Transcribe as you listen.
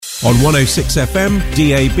On 106 FM,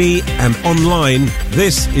 DAB and online,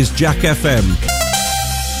 this is Jack FM.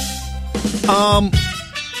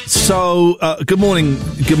 Good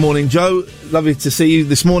morning, Joe. Lovely to see you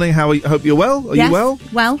this morning. I hope you're well. Are you well?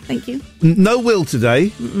 Well, thank you. No Will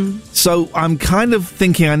today. So I'm kind of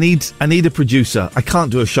thinking I need a producer. I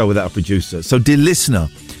can't do a show without a producer. So dear listener,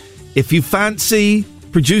 if you fancy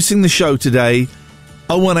producing the show today,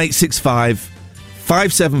 01865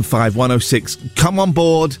 575 106, come on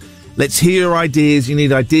board. Let's hear your ideas. You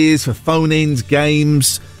need ideas for phone-ins,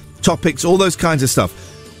 games, topics, all those kinds of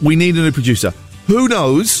stuff. We need a new producer. Who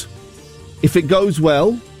knows? If it goes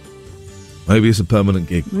well, maybe it's a permanent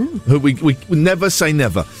gig. We never say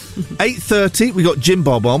never. 8:30, we got Jim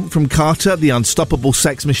Bob on from Carter, the Unstoppable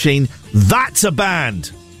Sex Machine. That's a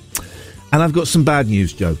band. And I've got some bad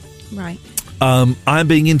news, Joe. Right. I'm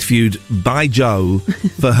being interviewed by Joe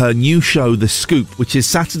for her new show, The Scoop, which is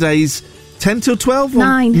Saturdays 10 till 12?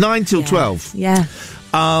 9 till 12. Yeah.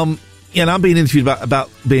 And I'm being interviewed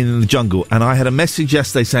about being in the jungle, and I had a message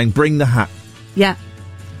yesterday saying, bring the hat. Yeah.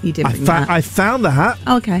 You did bring the hat. I found the hat.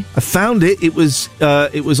 Okay. I found it. It was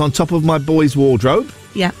on top of my boy's wardrobe.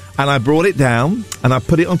 Yeah. And I brought it down, and I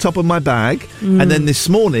put it on top of my bag. And then this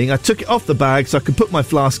morning, I took it off the bag so I could put my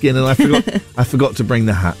flask in, and I forgot to bring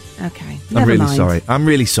the hat. Okay. I'm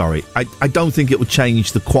really sorry. I don't think it will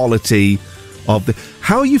change the quality of the...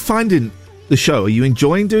 How are you finding the show? Are you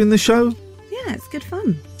enjoying doing the show? Yeah, it's good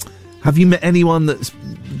fun. Have you met anyone that's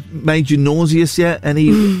made you nauseous yet?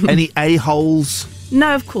 Any a-holes?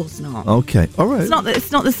 No, of course not. Okay, all right.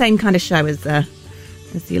 It's not the same kind of show as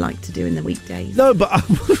you like to do in the weekdays. No, but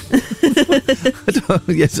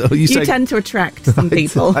you tend to attract some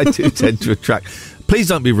people. I do tend to attract. Please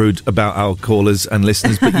don't be rude about our callers and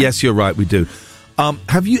listeners, but yes, you're right, we do.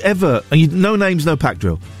 Have you ever, no names, no pack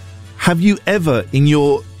drill, have you ever in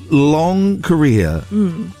your long career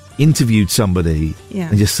interviewed somebody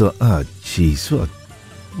and just thought, oh, jeez,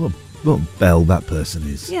 what bell that person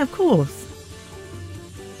is? Yeah, of course.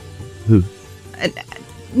 Who?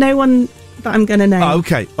 No one that I'm going to name. Oh,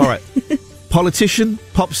 okay, all right. Politician?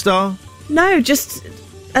 Pop star? No, just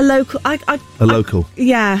a local... local?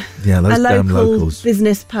 Yeah. Yeah, those damn local locals.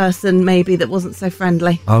 Business person, maybe, that wasn't so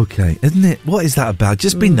friendly. Okay, isn't it? What is that about?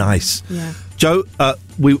 Just be nice. Yeah. Joe,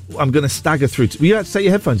 I'm going to stagger through. You have to take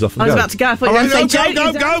your headphones off and I was about to go. I thought you were going to say,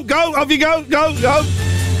 Joe, go, off you go.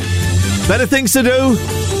 Better things to do.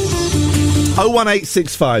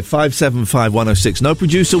 01865 575 106. No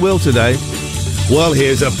producer Will today. Well,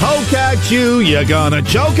 here's a poke at you. You're gonna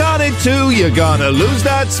choke on it too. You're gonna lose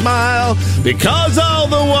that smile. Because all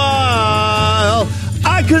the while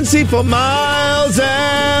I can see for miles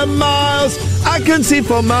and miles. I can see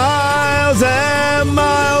for miles and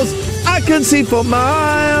miles. I can see for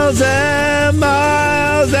miles and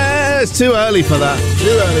miles. It's too early for that.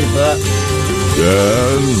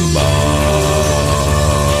 And miles.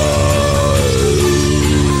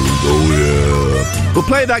 We'll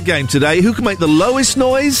play that game today. Who can make the lowest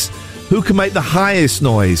noise? Who can make the highest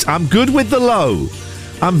noise? I'm good with the low.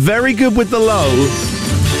 I'm very good with the low.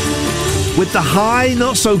 With the high,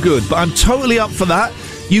 not so good. But I'm totally up for that.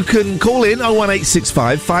 You can call in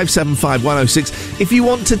 01865 575 106 if you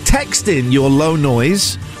want to text in your low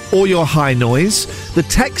noise or your high noise. The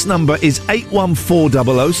text number is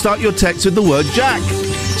 81400. Start your text with the word Jack.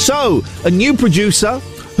 So, a new producer.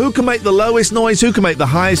 Who can make the lowest noise? Who can make the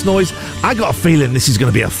highest noise? I got a feeling this is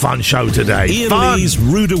going to be a fun show today. Ian Lee's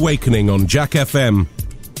Rude Awakening on Jack FM.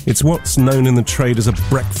 It's what's known in the trade as a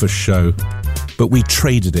breakfast show, but we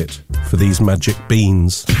traded it for these magic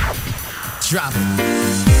beans. Drop it.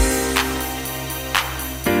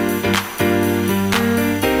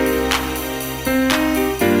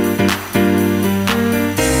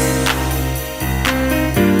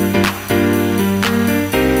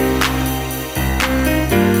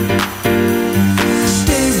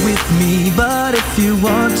 You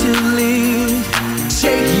want to leave,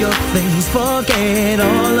 take your things, forget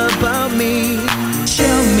all about me.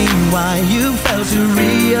 Tell me why you failed to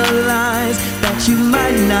realize that you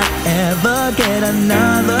might not ever get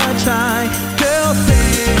another try. Girl,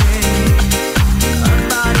 think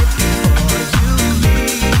about it before you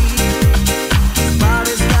leave. This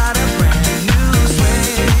body's got a brand new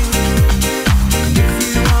swing.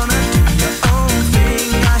 If you wanna do your own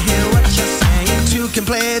thing, I hear what you're saying. Two can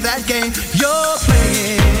play that game. You're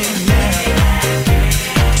playing.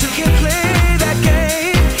 Two can play that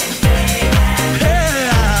game.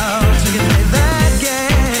 Yeah, two can play that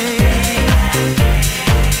game.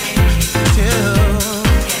 Two.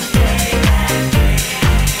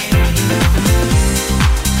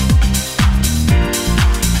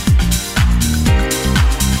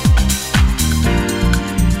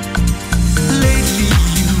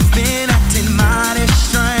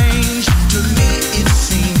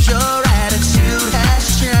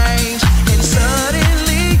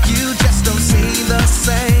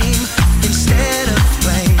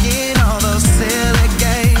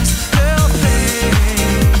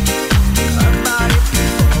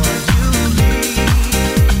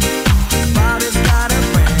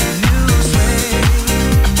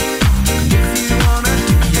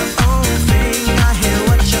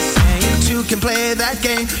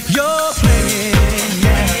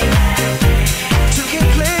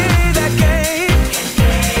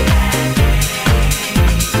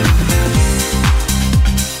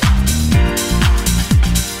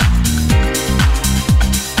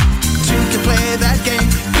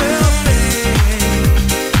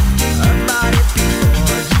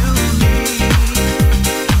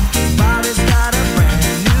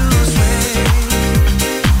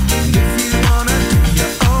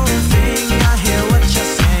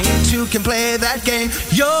 can play that game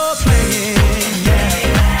you're playing.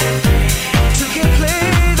 Yeah. Two can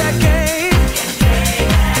play that game.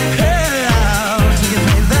 Yeah, two can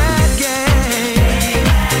play that game.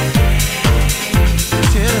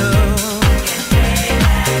 Two.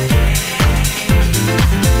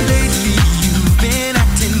 Lately you've been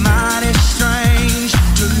acting mighty strange.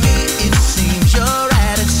 To me it seems your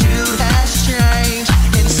attitude has changed,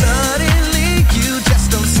 and suddenly you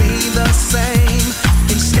just don't seem the same.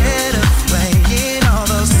 Instead of playing all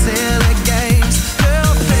those silly games,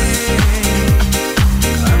 girl, think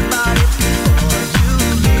about it before you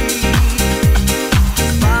leave.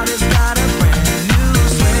 Body's got a brand new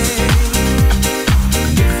swing.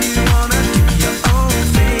 If you wanna do your own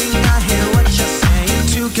thing, I hear what you're saying.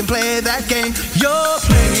 Two can play that game you're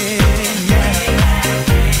playing, yeah.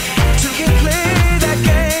 Two can play that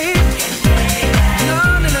game.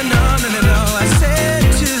 No, no, no, no, no, no, no. I said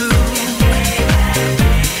two.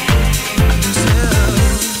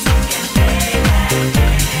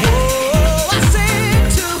 Whoa, I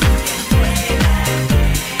said two.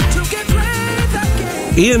 Two can play that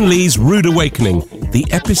game. Ian Lee's Rude Awakening, the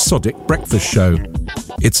episodic breakfast show.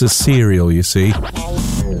 It's a serial, you see.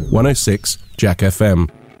 106 Jack FM.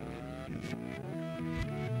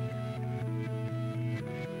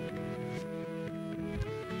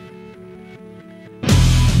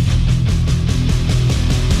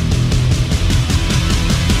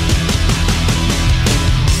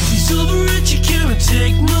 She's over it, you can't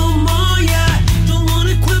take no more, yeah. Don't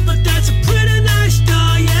wanna quit, but that's a pretty nice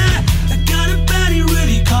door, yeah. I got a baddie,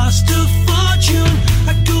 really cost a fortune.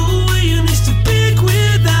 I go away and it's too big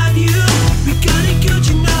without you. We got it good,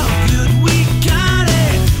 you know, good, we got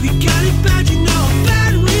it. We got it bad, you know,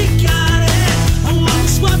 bad, we got it. I wouldn't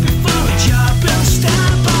swap it for a job in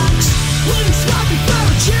Starbucks. Wouldn't swap it for a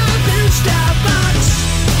job in Starbucks.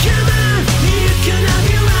 Come on, you can have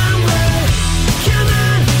your own way. Come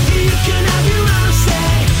on, you can have your own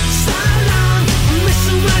say. So long, I'm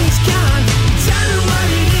missing when it's gone. Tell me what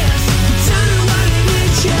it is, tell me what it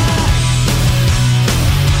is, yeah.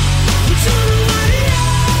 Tell me what it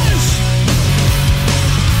is.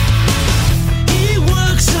 He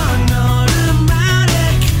works on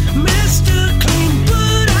automatic, Mr. Clean,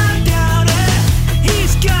 but I doubt it.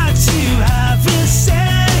 He's got to have his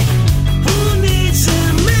say. Who needs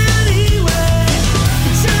him anyway?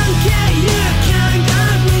 Don't get your kind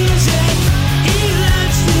of music. He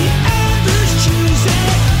lets the others choose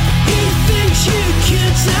it. He thinks you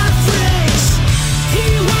kids are freaks. He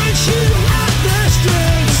wants you off the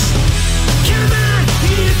streets. Come on,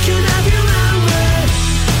 you can have your own way.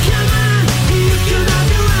 Come on, you can have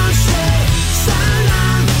your own say. So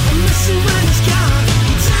long, I'm missing when it's gone.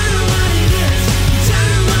 Tell me what it is, tell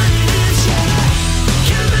me what it is, yeah.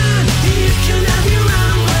 Come on, you can have your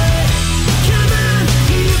own way. Come on,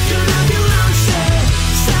 you can have your own say.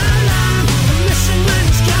 So long, I'm missing when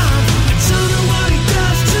it's gone. I don't know what it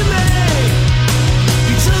does to me.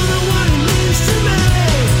 You don't know what it means to me.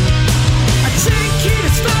 I take it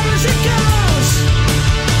as far as it goes.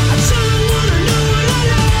 I don't wanna know what I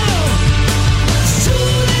know. It's too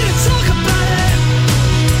late to talk about it,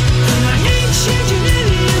 and I ain't changing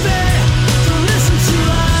any of it. Don't listen to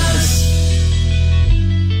us.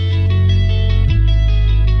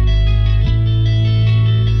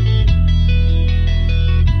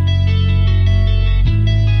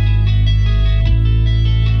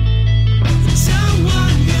 Don't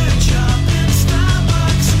want your job in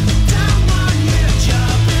Starbucks. Don't want your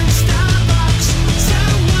job in Starbucks.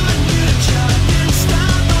 Don't want your job in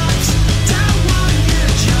Starbucks. Don't want your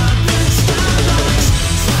job in Starbucks.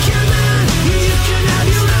 Come on, you can have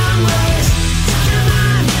your own ways. Come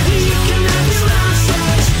on, you can have your own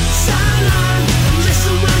says. So long, I'm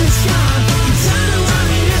missing when it's gone. You don't know what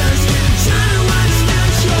it is, you don't know what it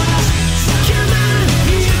is, yeah. Come on,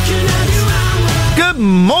 you can have your own way. Good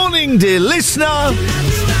morning, dear listener.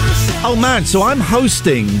 Oh man, so I'm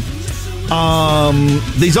hosting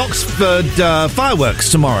these Oxford fireworks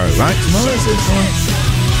tomorrow, right?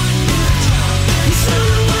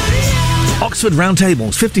 Oxford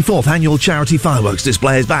Roundtable's 54th annual charity fireworks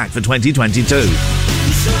display is back for 2022.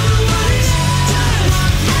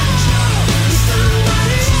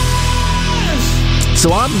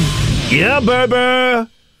 So I'm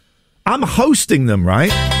hosting them,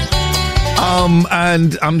 right?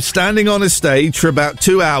 And I'm standing on a stage for about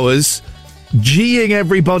 2 hours, geeing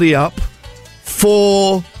everybody up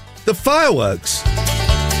for the fireworks.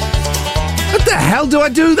 What the hell do I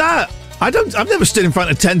do that? I've never stood in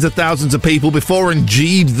front of tens of thousands of people before and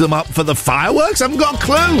G'd them up for the fireworks. I haven't got a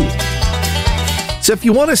clue. So if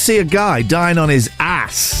you want to see a guy dying on his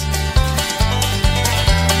ass,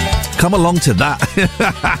 come along to that.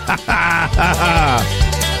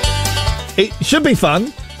 It should be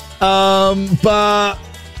fun, but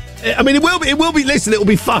I mean, it will be. Listen, it will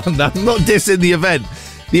be fun. I'm not dissing the event.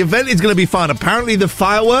 The event is going to be fun. Apparently, the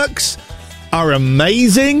fireworks are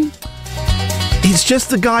amazing. It's just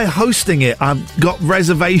the guy hosting it I've got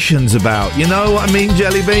reservations about. You know what I mean,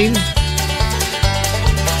 Jelly Bean?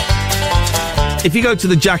 If you go to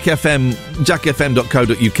the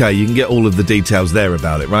jackfm.co.uk, you can get all of the details there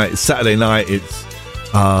about it, right? It's Saturday night. It's,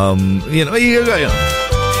 I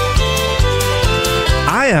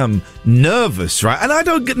am nervous, right? And I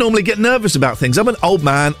don't normally get nervous about things. I'm an old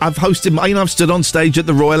man. I've hosted, I've stood on stage at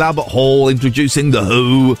the Royal Albert Hall introducing The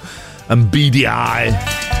Who and BDI.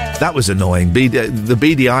 That was annoying. The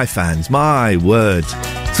BDI fans, my word.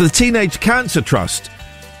 So the Teenage Cancer Trust.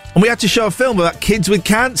 And we had to show a film about kids with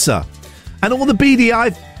cancer. And all the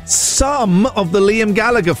BDI, some of the Liam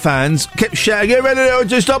Gallagher fans kept shouting, "Get ready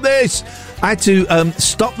to stop this!" I had to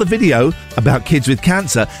stop the video about kids with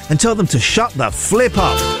cancer and tell them to shut the flip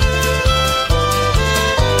up.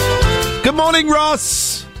 Good morning,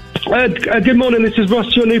 Ross. Good morning, this is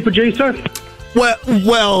Ross, your new producer.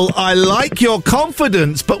 Well, I like your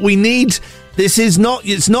confidence, but it's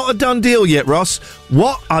not a done deal yet, Ross.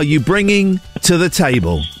 What are you bringing to the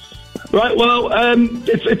table? Right, well,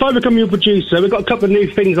 if I become your producer, we've got a couple of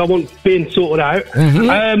new things I want being sorted out.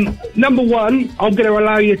 Mm-hmm. Number one, I'm going to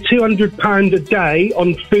allow you £200 a day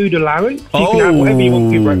on food allowance. You can have whatever you want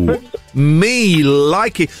for your breakfast. Me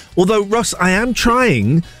like it. Although, Ross, I am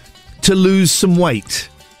trying to lose some weight.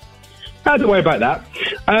 Don't worry about that.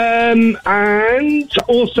 And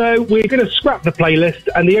also, we're going to scrap the playlist,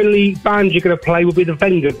 and the only band you're going to play will be the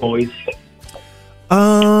Venga Boys.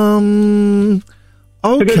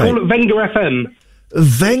 Okay. They're going to call it Venga FM.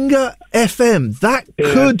 Venga FM.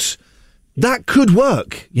 That could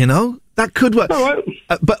work, you know? That could work. All right.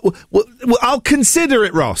 But I'll consider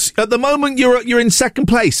it, Ross. At the moment, you're in second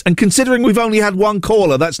place, and considering we've only had one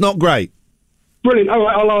caller, that's not great. Brilliant. All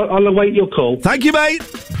right, I'll await your call. Thank you, mate.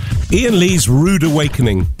 Ian Lee's Rude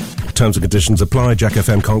Awakening. Terms and conditions apply. Jack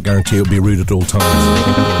FM can't guarantee it'll be rude at all times.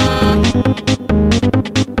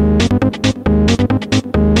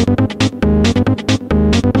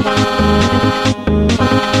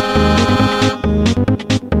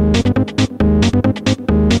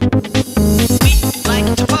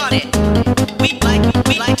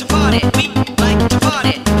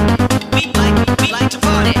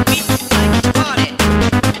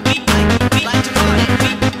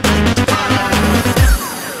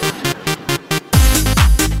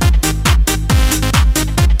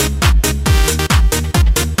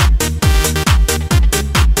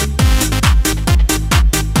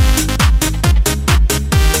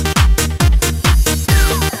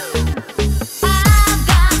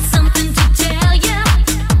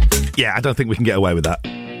 I don't think we can get away with that.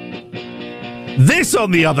 This,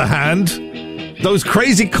 on the other hand, those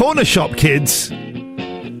crazy corner shop kids,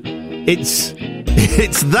 it's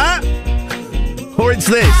that or it's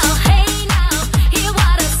this.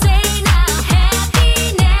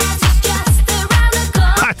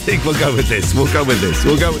 I think we'll go with this. We'll go with this.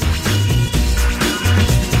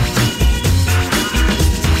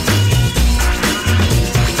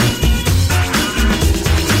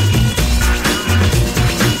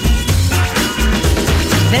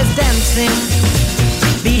 There's dancing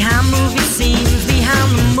behind movie scenes,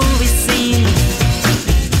 behind the movie scene.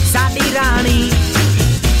 Sadie Rani,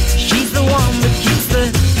 she's the one that keeps the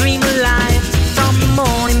dream alive. From the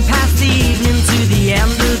morning past the evening to the end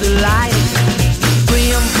of the light.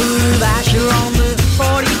 Brilliant food of Asher on the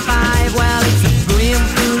 45. Well, it's a brilliant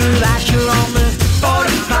food of Asher on the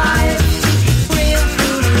 45. Brilliant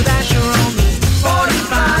food of Asher on the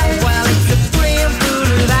 45. Well, it's a brilliant food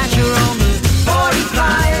of Asher on the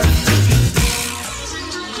 45.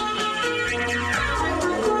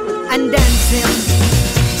 And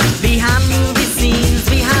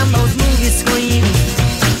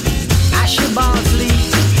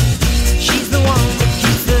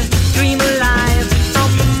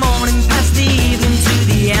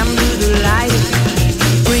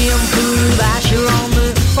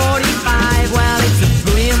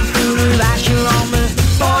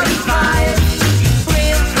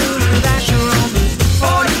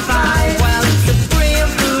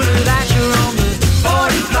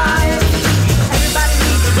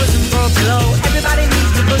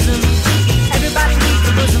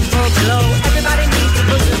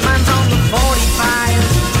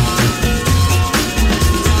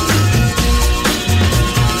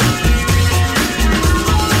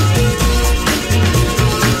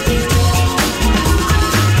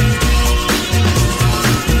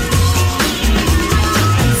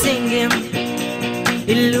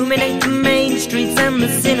illuminate the main streets and the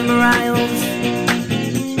cinema aisles.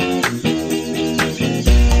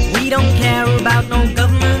 We don't care about no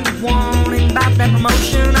government warning about that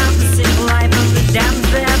promotion of the simple life of the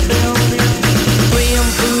dams they're building. Brim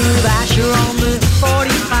full of Asher on the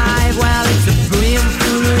 45. Well, it's a brim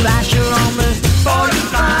full of Asher on the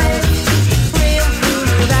 45. Brim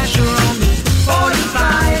full of Asher on the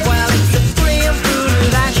 45. Well, it's a brim full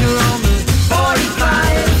of Asher on the 45.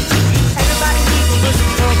 Everybody needs a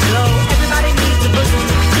bosom for a glow. Everybody needs a bosom.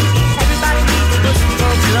 Everybody needs a bosom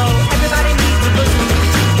for a glow. Everybody needs a bosom.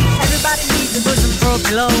 Everybody needs a bosom for a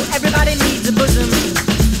glow. Everybody needs a bosom.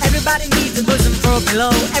 Everybody needs a bosom for a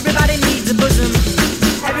glow. Everybody needs a bosom.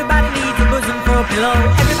 Everybody needs a bosom for a glow.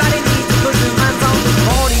 Everybody needs a bosom. Mine's on the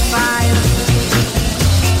 45.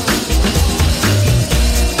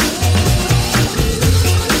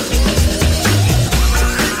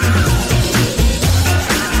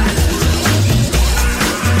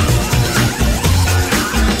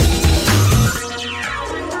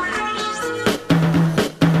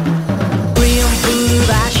 Brim full of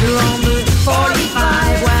Asher on the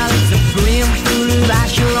 45. Well, it's a brim full of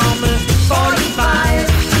Asher on the 45.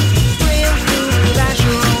 Brim full of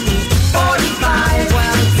Asher on the 45.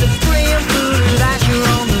 Well, it's a brim full of Asher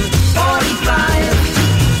on the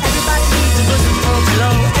 45. Everybody needs a bosom for a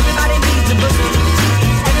glow. Everybody needs a bosom.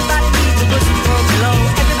 Everybody needs a bosom for a glow.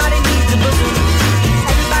 Everybody needs a bosom.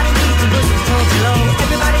 Everybody needs a bosom for a glow.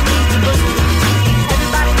 Everybody needs a bosom.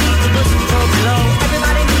 Everybody needs a bosom for a glow.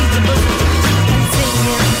 Everybody needs a bosom. And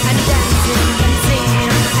singing and dancing and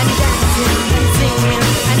singing and dancing and singing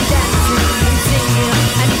and dancing and singing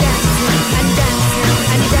and dancing and dancing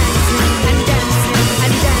and dancing and dancing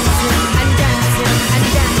and dancing and dancing and dancing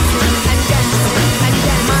and dancing and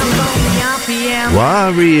dancing. Mine's on the RPM.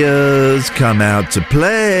 Warriors come out to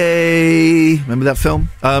play. Remember that film?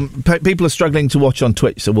 People are struggling to watch on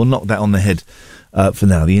Twitch, so we'll knock that on the head for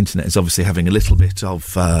now. The internet is obviously having a little bit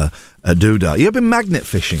of a doodah. You ever been magnet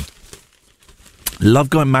fishing? Love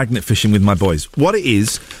going magnet fishing with my boys. What it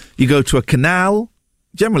is, you go to a canal,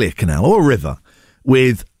 generally a canal or a river,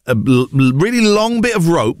 with a really long bit of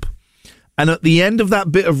rope, and at the end of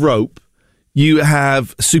that bit of rope, you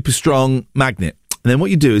have a super strong magnet. And then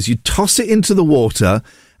what you do is you toss it into the water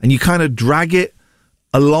and you kind of drag it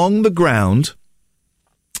along the ground,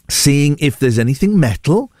 seeing if there's anything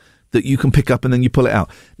metal that you can pick up, and then you pull it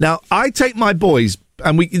out. Now, I take my boys,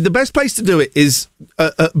 and the best place to do it is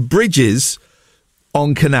at bridges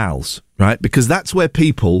on canals, right? Because that's where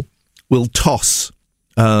people will toss,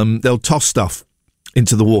 they'll toss stuff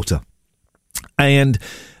into the water. And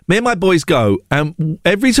me and my boys go, and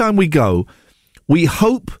every time we go, we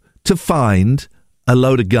hope to find a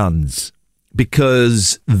load of guns,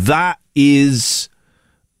 because that is,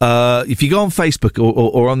 if you go on Facebook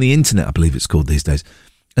or on the internet, I believe it's called these days,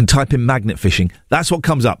 and type in magnet fishing, that's what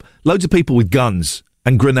comes up. Loads of people with guns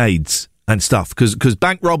and grenades and stuff, because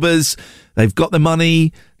bank robbers, they've got the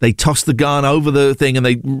money, they toss the gun over the thing and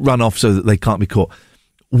they run off so that they can't be caught.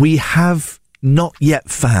 We have not yet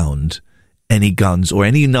found any guns or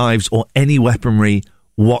any knives or any weaponry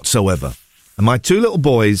whatsoever. And my two little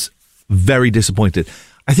boys, very disappointed.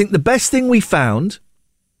 I think the best thing we found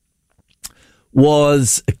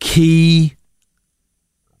was a key,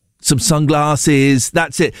 some sunglasses,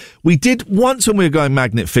 that's it. We did once when we were going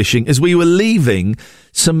magnet fishing, as we were leaving,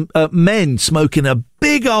 some men smoking a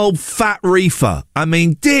big old fat reefer. I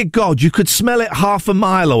mean, dear God, you could smell it half a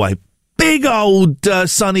mile away. Big old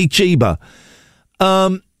Sonny Chiba.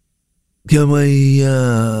 Can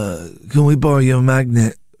we borrow your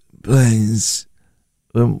magnet, please?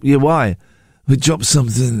 Yeah, why? We dropped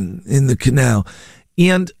something in the canal.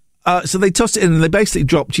 And so they tossed it in and they basically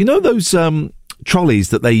dropped, you know those trolleys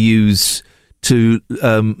that they use to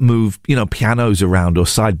move, pianos around or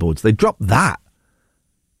sideboards? They dropped that.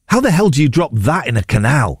 How the hell do you drop that in a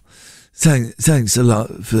canal? Thanks a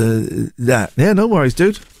lot for that. Yeah, no worries,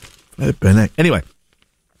 dude. Anyway,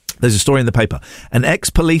 there's a story in the paper. An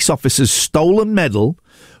ex-police officer's stolen medal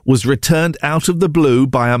was returned out of the blue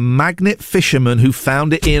by a magnet fisherman who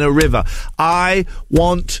found it in a river. I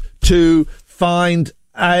want to find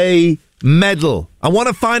a medal. I want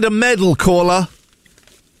to find a medal, caller.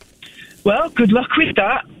 Well, good luck with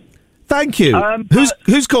that. Thank you.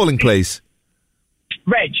 Who's calling, please?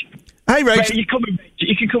 Reg. Hey, Reg. You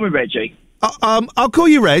can call me Reggie. I'll call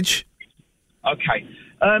you Reg. Okay.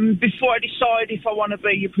 Before I decide if I want to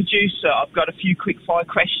be your producer, I've got a few quick fire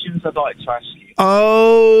questions I'd like to ask you.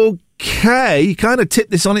 Okay. You kind of tipped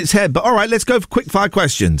this on its head, but all right, let's go for quick fire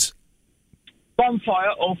questions.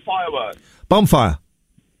 Bonfire or fireworks? Bonfire.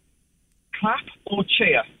 Clap or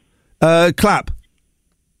cheer? Clap.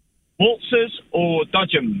 Waltzers or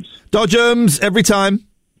Dodgems? Dodgems, every time.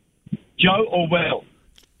 Joe or Will?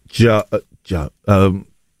 Joe.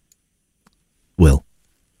 Will.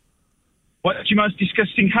 What's your most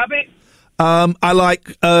disgusting habit? I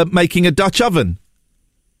like making a Dutch oven.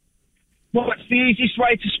 What's the easiest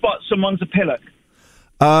way to spot someone's a pillock?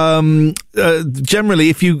 Generally,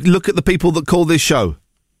 if you look at the people that call this show.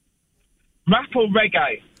 Rap or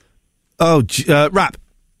reggae? Oh, rap.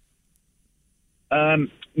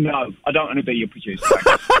 No, I don't want to be your producer.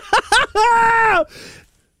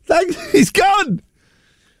 Thanks. He's gone.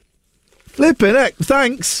 Flipping heck.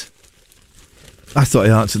 Thanks. I thought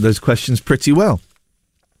he answered those questions pretty well.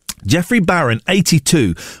 Jeffrey Barron,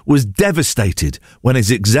 82, was devastated when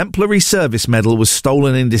his exemplary service medal was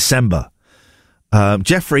stolen in December.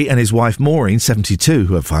 Jeffrey and his wife Maureen, 72,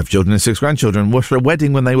 who have 5 children and 6 grandchildren, were for a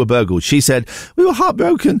wedding when they were burgled. She said, "We were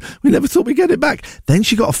heartbroken. We never thought we'd get it back." Then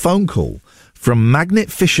she got a phone call from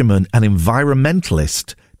magnet fisherman and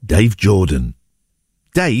environmentalist Dave Jordan.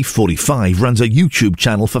 Dave, 45, runs a YouTube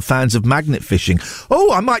channel for fans of magnet fishing.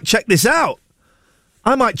 Oh, I might check this out.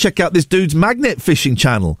 I might check out this dude's magnet fishing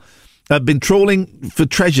channel. I've been trawling for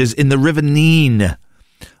treasures in the River Nene.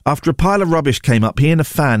 After a pile of rubbish came up, he and a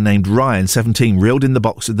fan named Ryan, 17, reeled in the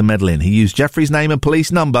box with the medal in. He used Jeffrey's name and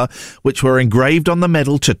police number, which were engraved on the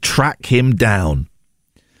medal, to track him down.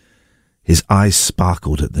 His eyes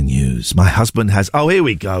sparkled at the news. My husband has... Oh, here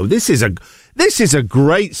we go. This is a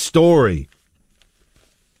great story.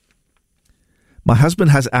 My husband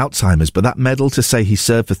has Alzheimer's, but that medal to say he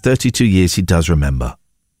served for 32 years, he does remember.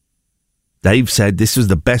 Dave said this was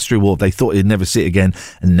the best reward. They thought he'd never see it again,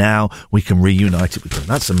 and now we can reunite it with him.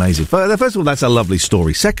 That's amazing. First of all, that's a lovely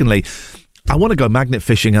story. Secondly, I want to go magnet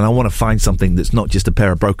fishing, and I want to find something that's not just a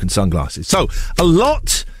pair of broken sunglasses. So, a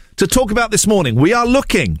lot to talk about this morning. We are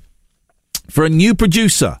looking for a new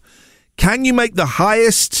producer. Can you make the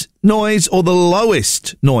highest noise or the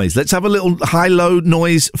lowest noise? Let's have a little high-low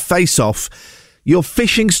noise face-off. Your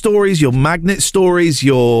fishing stories, your magnet stories,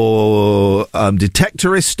 your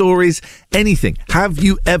detectorist stories, anything. Have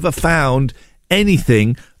you ever found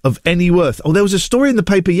anything of any worth? Oh, there was a story in the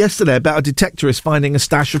paper yesterday about a detectorist finding a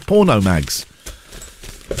stash of porno mags.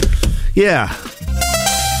 Yeah.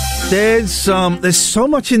 There's so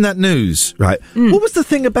much in that news, right? What was the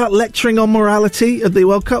thing about lecturing on morality at the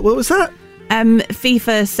World Cup? What was that?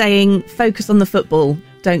 FIFA saying focus on the football,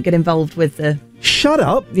 don't get involved with the... Shut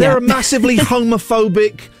up. They're a massively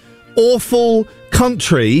homophobic, awful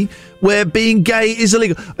country where being gay is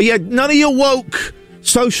illegal. Yeah, none of your woke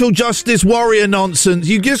social justice warrior nonsense.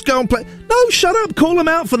 You just go and play. No, shut up. Call them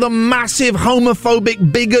out for the massive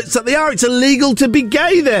homophobic bigots that they are. It's illegal to be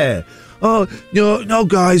gay there. Oh, no,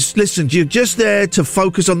 guys, listen, you're just there to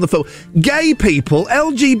focus on the football. Gay people,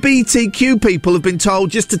 LGBTQ people have been told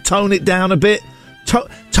just to tone it down a bit.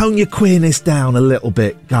 Tone your queerness down a little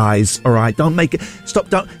bit, guys. All right, don't make it. Stop.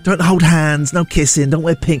 Don't hold hands. No kissing. Don't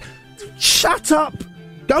wear pink. Shut up.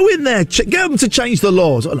 Go in there. Get them to change the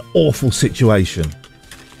laws. What an awful situation.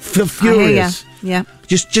 Furious. Yeah.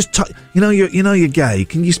 Just. You're gay.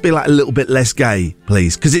 Can you just be like a little bit less gay,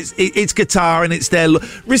 please? Because it's Qatar and it's their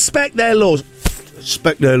respect their laws.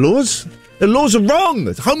 Respect their laws. Their laws are wrong.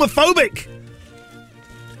 It's homophobic.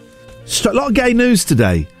 A lot of gay news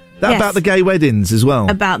today. That about the gay weddings as well.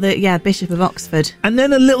 About the Bishop of Oxford. And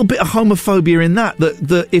then a little bit of homophobia in that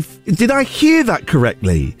if did I hear that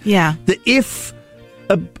correctly? Yeah. That if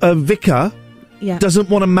a vicar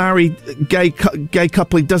doesn't want to marry gay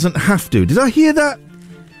couple, he doesn't have to. Did I hear that?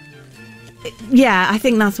 Yeah, I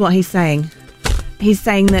think that's what he's saying. He's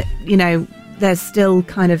saying that, there's still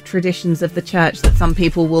kind of traditions of the church that some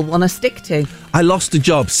people will want to stick to. I lost a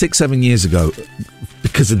job 6-7 years ago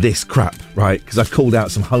because of this crap, right? Because I called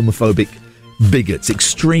out some homophobic bigots,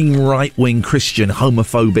 extreme right-wing Christian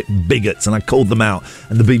homophobic bigots, and I called them out,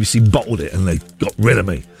 and the BBC bottled it, and they got rid of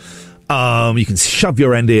me. You can shove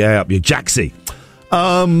your NDA up your jacksie.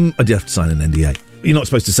 I did have to sign an NDA. You're not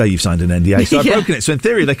supposed to say you've signed an NDA, so I've broken it. So in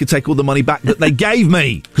theory, they could take all the money back that they gave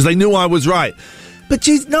me, because they knew I was right. But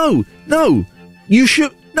geez, no, you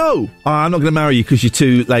should, no. Oh, I'm not going to marry you because you're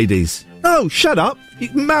two ladies. No, shut up. You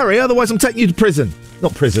can marry, otherwise I'm taking you to prison.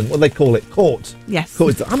 Not prison, what do they call it? Court. Yes.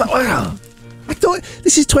 Court. I'm like, wow. I thought,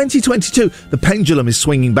 this is 2022. The pendulum is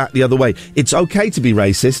swinging back the other way. It's okay to be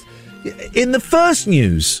racist. In the first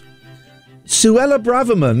news, Suella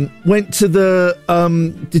Braverman went to the,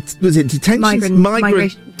 detention?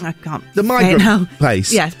 Migration. I can't. The migrant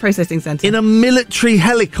place. Yes, processing centre. In a military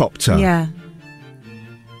helicopter. Yeah.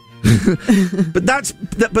 but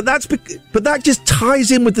that just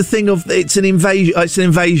ties in with the thing of it's an invasion. It's an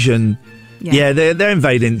invasion. Yeah, they're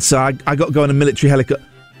invading. So I got to go on a military helicopter.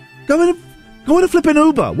 Go Go in a flipping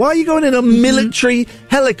Uber. Why are you going in a military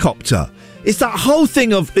helicopter? It's that whole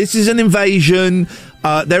thing of this is an invasion.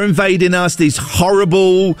 They're invading us. These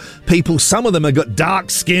horrible people. Some of them have got dark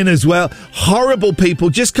skin as well. Horrible people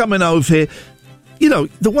just coming over here. You know,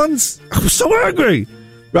 the ones... I'm so angry,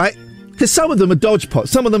 right? Because some of them are dodge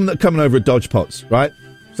pots. Some of them that are coming over are dodge pots, right?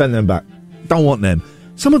 Send them back. Don't want them.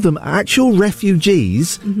 Some of them are actual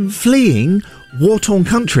refugees fleeing war-torn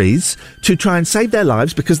countries to try and save their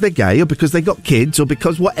lives because they're gay or because they got kids or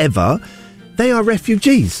because whatever. They are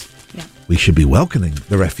refugees. Yeah. We should be welcoming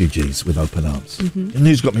the refugees with open arms. The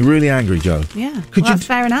news got me really angry, Joe. Yeah, Could that's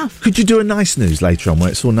fair enough. Could you do a nice news later on where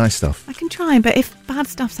it's all nice stuff? I can try, but if bad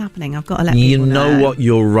stuff's happening, I've got to let people know. You know what?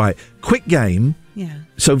 You're right. Quick game. Yeah.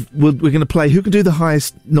 So we're going to play who can do the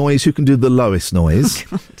highest noise, who can do the lowest noise. Oh,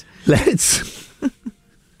 God.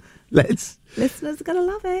 Let's... Listeners are going to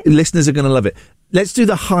love it. Listeners are going to love it. Let's do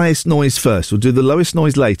the highest noise first. We'll do the lowest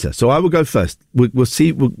noise later. So I will go first. We'll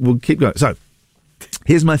see. We'll keep going. So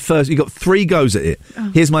here's my first. You got 3 goes at it.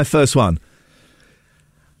 Oh. Here's my first one.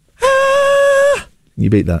 Ah! You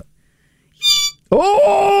beat that.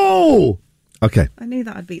 Oh! Okay. I knew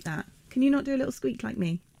that I'd beat that. Can you not do a little squeak like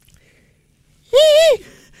me?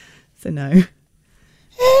 So no.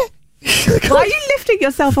 Why are you lifting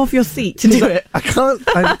yourself off your seat to do it? I can't.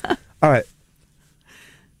 All right.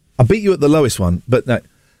 I beat you at the lowest one, but no.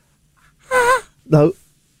 No.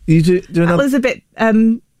 You do That another. was a bit.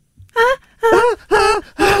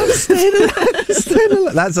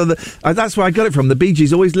 That's where I got it from. The Bee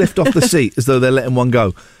Gees always lift off the seat as though they're letting one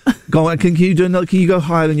go. Go on. Can you do another? Can you go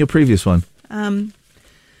higher than your previous one? No,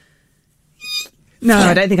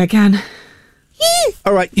 I don't think I can.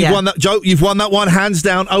 All right, you've won that, Joe. You've won that one, hands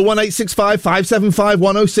down. 01865 575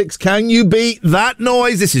 106. Can you beat that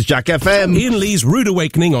noise? This is Jack FM. Ian Lee's Rude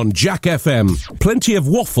Awakening on Jack FM. Plenty of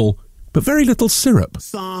waffle, but very little syrup.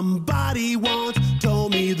 Somebody once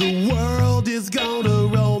told me the world is gonna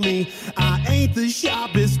roll me. I ain't the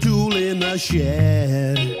sharpest tool in the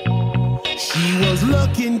shed. She was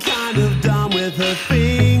looking kind of dumb with her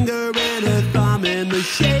finger and her thumb in the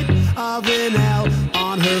shape of an L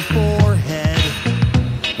on her forehead.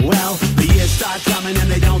 Well, the years start coming and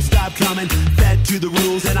they don't stop coming. Fed to the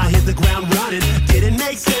rules and I hit the ground running. Didn't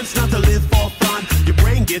make sense not to live for fun. Your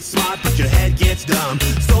brain gets smart but your head gets dumb.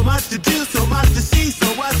 So much to do, so much to see. So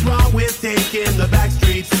what's wrong with taking the back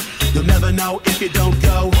streets? You'll never know if you don't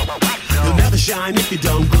go. You'll never shine if you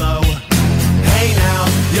don't glow. Hey now,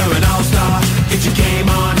 you're an all-star. Get your game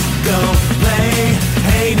on, go play.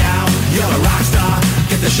 Hey now, you're a rock star.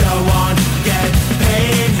 Get the show on, get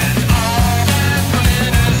paid. And all that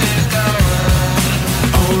glitters is gold.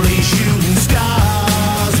 Only shooting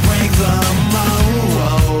stars break the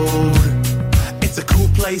mold. It's a cool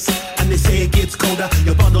place, and they say it gets colder.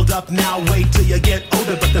 You're bundled up now, wait till you get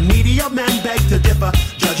older. But the media men beg to differ,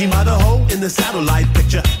 judging by the hole in the satellite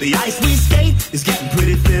picture. The ice we skate is getting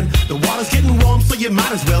pretty thin. The water's getting warm, so you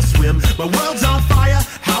might as well swim. My world's on fire,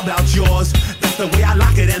 how about yours? That's the way I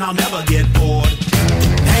like it, and I'll never get bored.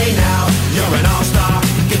 Hey now, you're an all-star.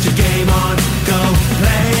 Get your game on, go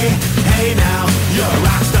play. Hey now, you're a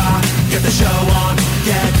rock star. Get the show on,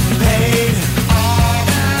 get paid. All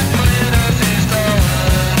that glitters is gold.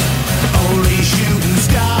 Only shooting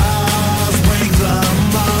stars break the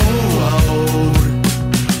mold.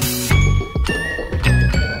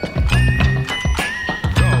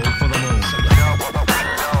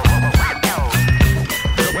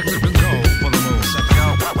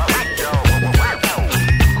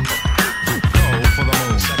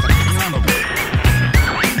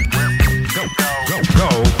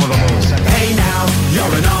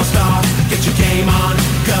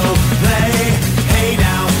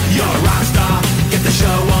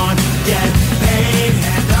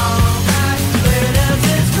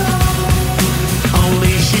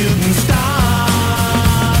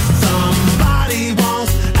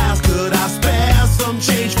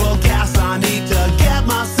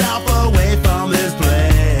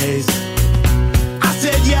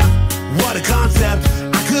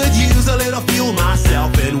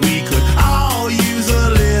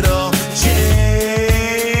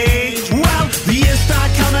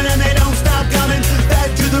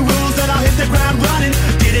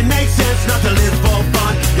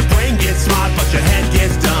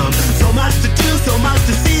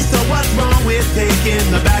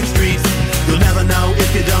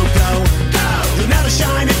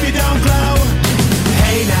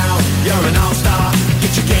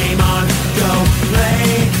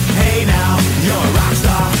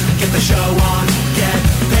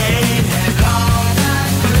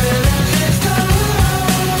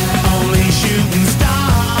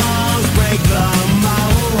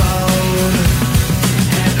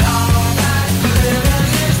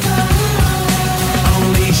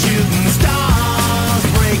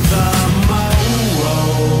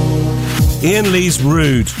 Ian Lee's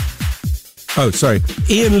Rude. Oh, sorry.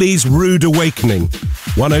 Ian Lee's Rude Awakening.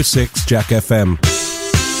 106 Jack FM.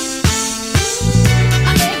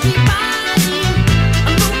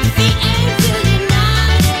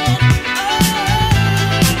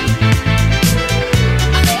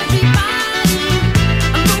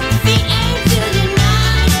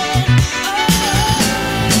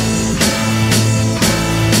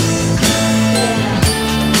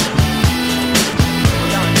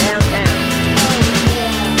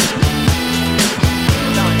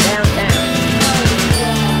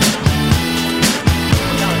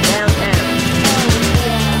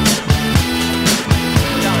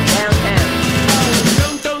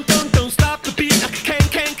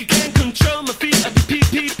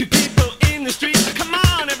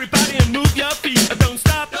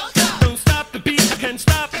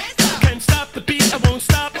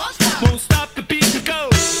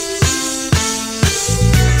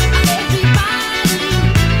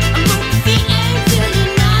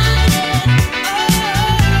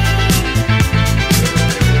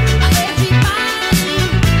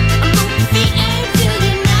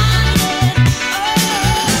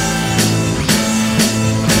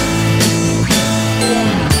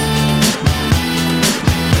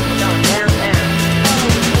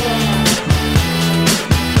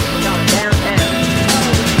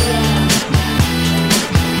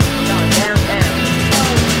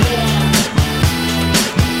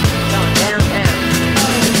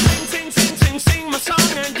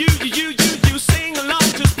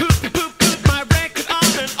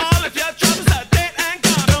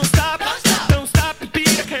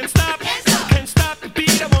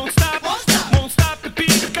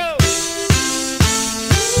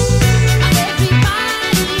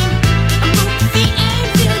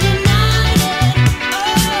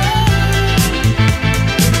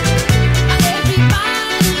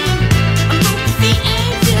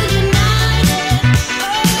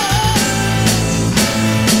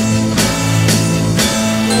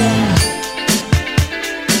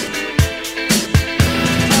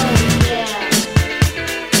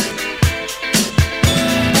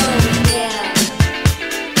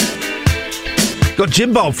 Got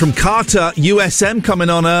Jim Bob from Carter USM coming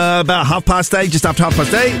on about 8:30, just after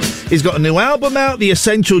 8:30. He's got a new album out, The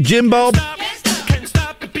Essential Jim Bob.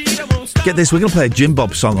 Get this, we're going to play a Jim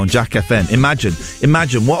Bob song on Jack FM. Imagine,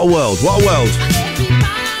 what a world, what a world.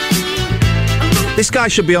 This guy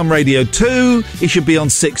should be on Radio 2, he should be on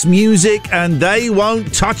 6 Music, and they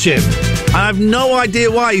won't touch him. I have no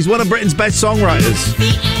idea why. He's one of Britain's best songwriters.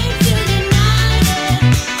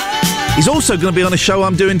 He's also going to be on a show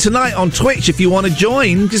I'm doing tonight on Twitch. If you want to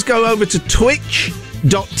join, just go over to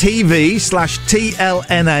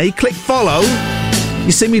twitch.tv/TLNA. Click follow.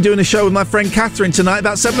 You see me doing a show with my friend Catherine tonight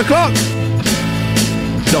about 7 o'clock.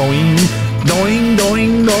 Doing, doing,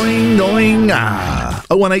 doing, doing, doing.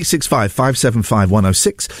 01865 575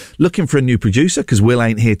 106. Looking for a new producer because Will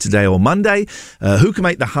ain't here today or Monday. Who can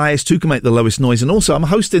make the highest? Who can make the lowest noise? And also, I'm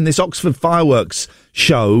hosting this Oxford Fireworks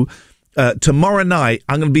show tomorrow night.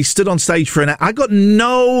 I'm going to be stood on stage for an hour. I don't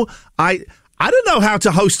know how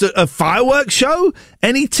to host a fireworks show.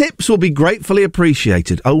 Any tips will be gratefully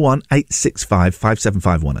appreciated. 01865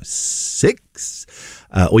 575 106.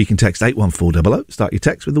 Or you can text 81400. Start your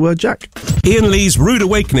text with the word Jack. Ian Lee's Rude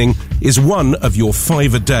Awakening is one of your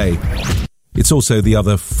 5 a day. It's also the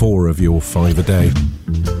other 4 of your 5 a day.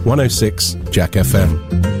 106 Jack FM.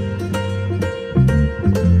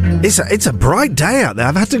 It's a bright day out there.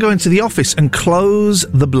 I've had to go into the office and close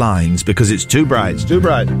the blinds because it's too bright. It's too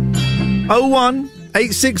bright.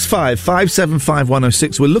 01865 575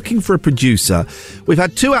 106. We're looking for a producer. We've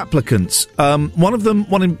had 2 applicants. One of them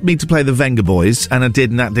wanted me to play the Venga Boys, and I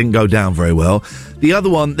did, and that didn't go down very well. The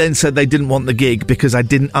other one then said they didn't want the gig because I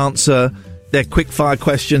didn't answer their quick-fire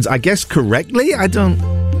questions, I guess, correctly? I don't...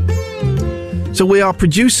 So we are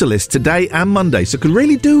producer-less today and Monday, so could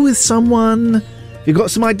really do with someone... If you've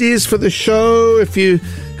got some ideas for the show, if you've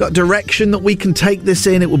got direction that we can take this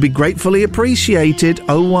in, it will be gratefully appreciated.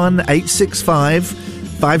 01865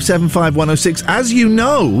 575 106. As you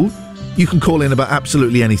know, you can call in about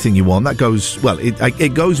absolutely anything you want. That goes, well,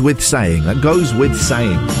 it goes with saying. That goes with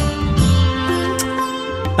saying.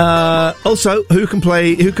 Also, who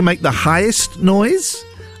can make the highest noise?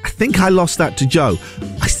 I think I lost that to Joe.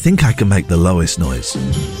 I think I can make the lowest noise.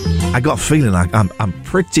 I got a feeling like I'm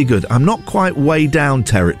pretty good. I'm not quite way down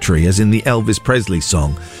territory, as in the Elvis Presley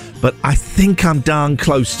song, but I think I'm darn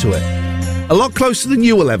close to it. A lot closer than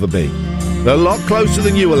you will ever be. A lot closer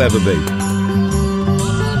than you will ever be.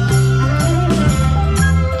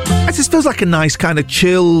 It just feels like a nice kind of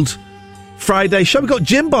chilled Friday show. We've got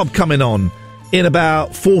Jim Bob coming on in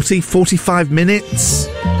about 45 minutes.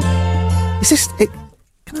 Is this...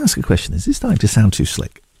 Can I ask a question? Is this starting to sound too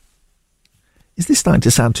slick? Is this starting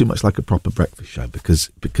to sound too much like a proper breakfast show? Because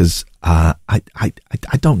I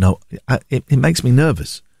don't know. It makes me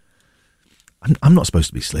nervous. I'm not supposed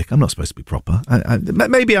to be slick. I'm not supposed to be proper.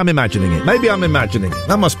 Maybe I'm imagining it.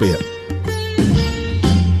 That must be it.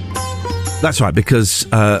 That's right, because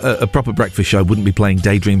a proper breakfast show wouldn't be playing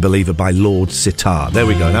Daydream Believer by Lord Sitar. There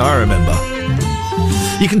we go. Now I remember.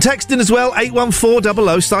 You can text in as well,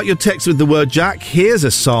 81400. Start your text with the word Jack. Here's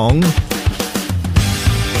a song.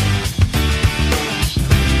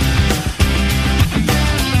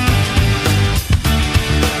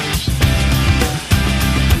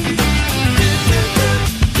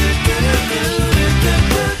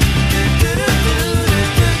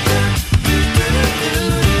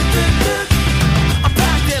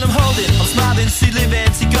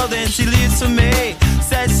 She lives for me,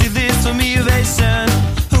 says she lives for me, ovation.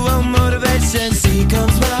 Who will motivation? She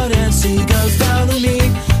comes round and she goes down on me,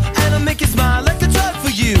 and I make you smile like a drug for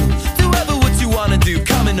you. Do ever what you wanna do,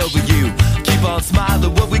 coming over you. Keep on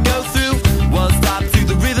smiling what we go through. One stop to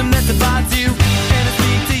the rhythm that divides you, and I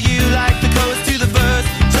speak to you like the chorus to the verse.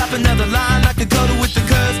 Drop another line like a coda with the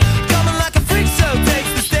curse. Coming like a freak show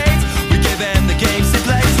takes the stage. We give them the game she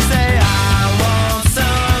plays. She say I want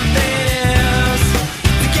something else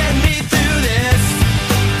to get me through this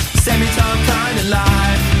semi-time kind of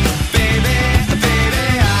life. Baby,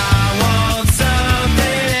 baby, I want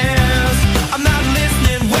something else. I'm not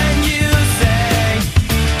listening when you say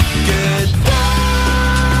goodbye.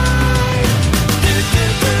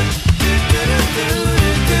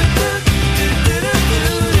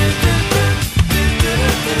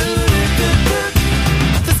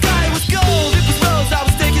 The sky was gold, it was rose. I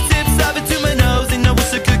was taking sips of it to my nose, and I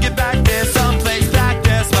wish I could get back there, someplace back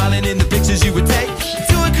there, smiling in the pictures you would take.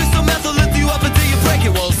 To a crystal meth, I'll lift you up until you break.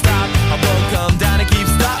 It won't stop. I won't come down and keep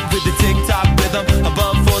stop with the tick-tock rhythm. I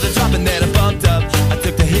bumped for the drop and then I bumped up. I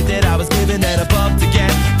took the hit that I was given, then I bumped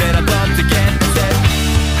again, then I bumped again. I said,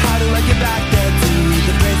 how do I get back there to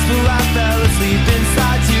the place where I fell asleep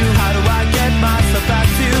inside you? How do I get myself back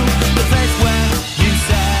to the place where you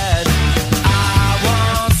said I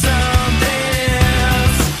want something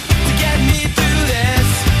else to get me through this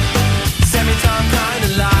semi-time kind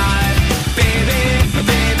of life? Baby,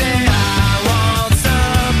 baby, I want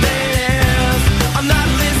something else. I'm not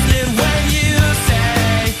listening when you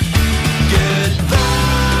say goodbye.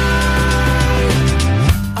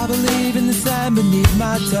 I believe in the sand beneath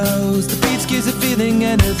my toes. The beach gives a feeling,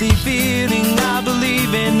 an earthy feeling. I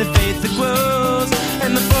believe in the faith that grows,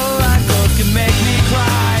 and the full light goes can make me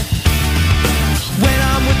cry. When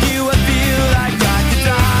I'm with you, I feel like I could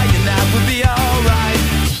die, and that would be alright,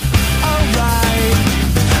 alright.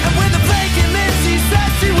 And when the plane came in, she said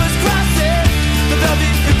she was crossing the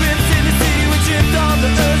velvet ribbons in the sea. We tripped on the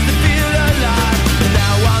earth to feel alive, and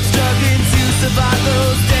now I'm struggling to survive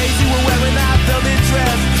those days you were wearing that velvet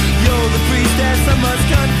dress. You're the priestess, I must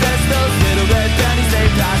confess. Those little red panties, they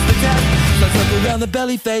passed the test. Let's look around the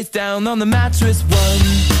belly, face down on the mattress one,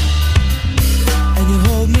 and you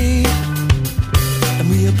hold me, and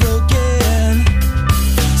we are broken.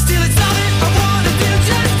 Still it's all that I wanna do,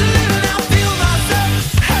 just to live and I'll feel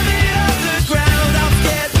myself heavy off the ground. I'm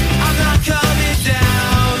scared, I'm not coming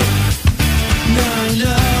down. No,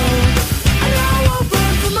 no, and I won't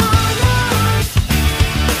run from my life.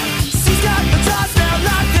 She's got my trust now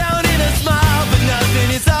locked down in a smile, but nothing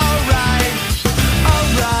is alright,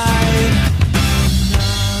 alright.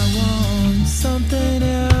 I want something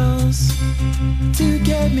else to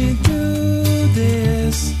get me through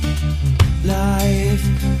this life.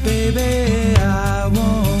 Baby, I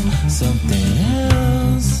want something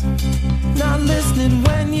else. Not listening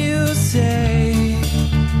when you say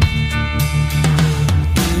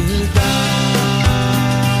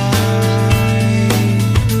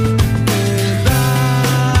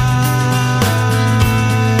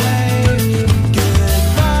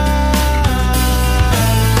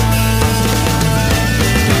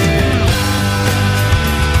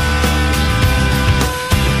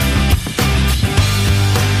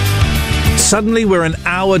Suddenly we're an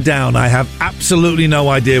hour down. I have absolutely no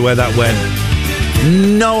idea where that went.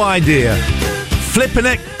 No idea. Flippin'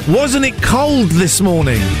 heck, wasn't it cold this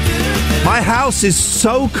morning? My house is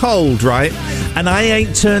so cold, right? And I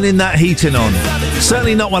ain't turning that heating on.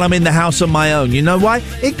 Certainly not when I'm in the house on my own. You know why?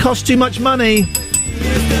 It costs too much money.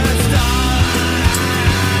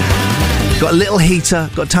 Got a little heater,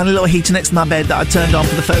 got a tiny little heater next to my bed that I turned on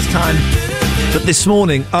for the first time. But this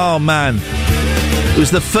morning, oh man, it was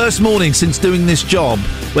the first morning since doing this job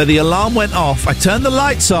where the alarm went off. I turned the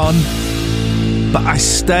lights on, but I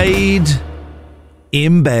stayed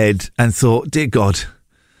in bed and thought, dear God,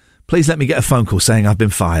 please let me get a phone call saying I've been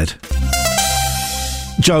fired.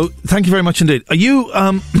 Joe, thank you very much indeed. Are you,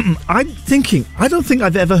 I'm thinking, I don't think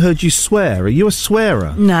I've ever heard you swear. Are you a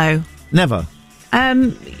swearer? No. Never?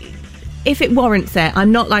 If it warrants it,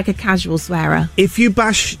 I'm not like a casual swearer. If you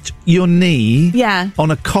bashed your knee Yeah.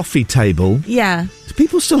 on a coffee table, Yeah. do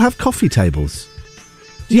people still have coffee tables?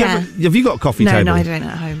 Yeah. Have you got a coffee table? No, I don't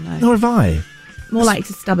at home, no. Nor have I. More like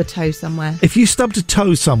to stub a toe somewhere. If you stubbed a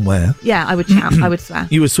toe somewhere, Yeah, I would shout. I would swear.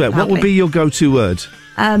 you would swear. What would Loudly. be your go-to word?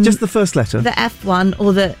 Just the first letter. The F one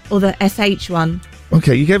or the SH one.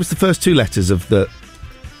 Okay, you gave us the first two letters of the...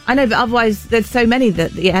 I know, but otherwise there's so many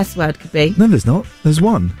that the S word could be. No, there's not. There's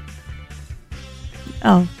one.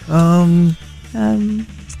 Oh.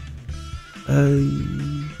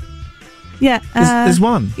 Yeah. There's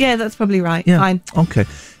one. Yeah, that's probably right. Yeah. Fine. Okay.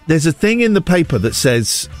 There's a thing in the paper that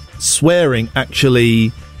says swearing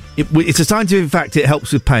actually... it's a scientific fact, it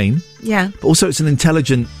helps with pain. Yeah. But also it's an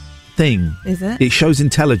intelligent thing. Is it? It shows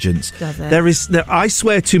intelligence. Does it? I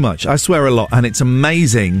swear too much. I swear a lot, and it's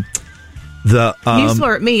amazing that... you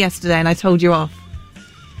swore at me yesterday and I told you off.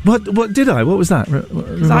 What did I? What was that?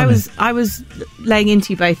 Because I was laying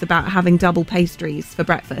into you both about having double pastries for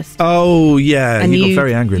breakfast. Oh, yeah. And you got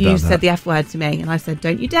very angry about You that. said the F word to me, and I said,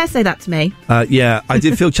 don't you dare say that to me. Yeah, I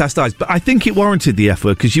did feel chastised, but I think it warranted the F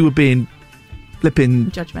word because you were being flipping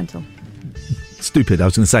Judgmental. stupid, I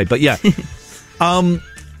was going to say. But yeah.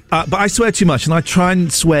 But I swear too much, and I try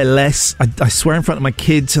and swear less. I swear in front of my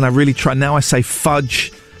kids, and I really try. Now I say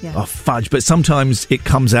fudge. Yeah. Oh, fudge. But sometimes it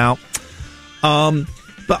comes out.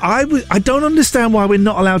 But I don't understand why we're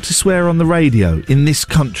not allowed to swear on the radio in this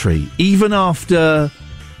country, even after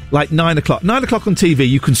like 9 o'clock. 9 o'clock on TV,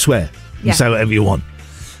 you can swear. You Yeah. say whatever you want.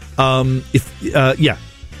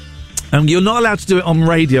 And you're not allowed to do it on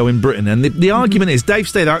radio in Britain. And the argument is, Dave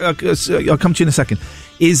stayed. I'll come to you in a second.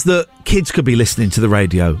 Is that kids could be listening to the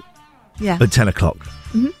radio Yeah. at 10 o'clock.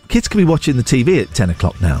 Mm-hmm. Kids could be watching the TV at 10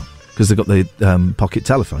 o'clock now because they've got the pocket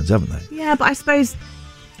telephones, haven't they? Yeah, but I suppose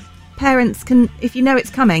parents can, if you know it's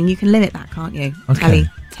coming, you can limit that, can't you? Okay.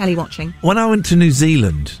 Telly watching. When I went to New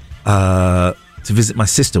Zealand to visit my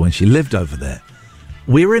sister when she lived over there,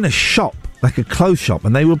 we were in a shop, like a clothes shop,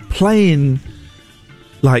 and they were playing,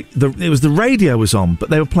 like, it was the radio was on, but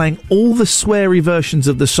they were playing all the sweary versions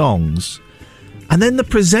of the songs. And then the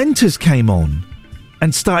presenters came on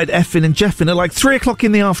and started effing and jeffing at like 3 o'clock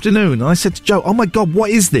in the afternoon. And I said to Joe, oh my God, what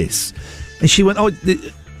is this? And she went,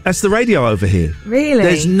 that's the radio over here. Really?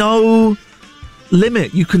 There's no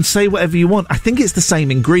limit. You can say whatever you want. I think it's the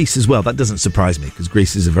same in Greece as well. That doesn't surprise me because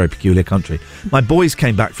Greece is a very peculiar country. My boys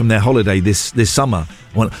came back from their holiday this summer.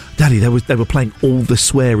 I went, Daddy, they were playing all the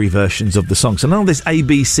sweary versions of the song. So none of this A,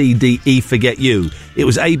 B, C, D, E, forget you. It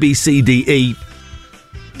was A, B, C, D, E,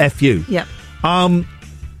 F you. Yep.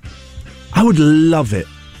 I would love it.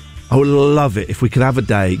 I would love it if we could have a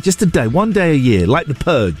day, just a day, one day a year, like The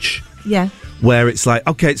Purge. Yeah. Where it's like,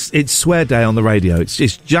 okay, it's swear day on the radio. It's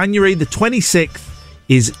January the 26th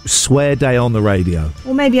is swear day on the radio.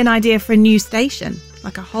 Or maybe an idea for a new station,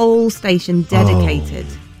 like a whole station dedicated.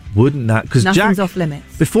 Wouldn't that? Because Nothing's Jack, off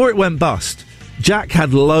limits. before it went bust, Jack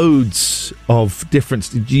had loads of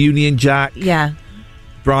different Union Jack, Yeah.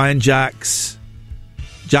 Brian Jacks,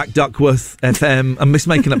 Jack Duckworth FM. I'm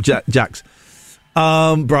mismaking up Jacks.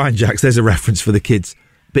 Brian Jacks. There's a reference for the kids.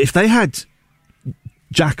 But if they had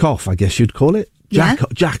Jack Off, I guess you'd call it. Yeah.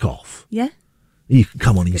 Jack Off. Yeah. You can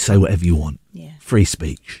come on and you say whatever you want. Yeah. Free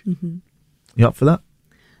speech. Mm-hmm. You up for that?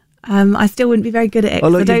 I still wouldn't be very good at it Oh,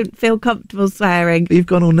 'cause look, I you- don't feel comfortable swearing. You've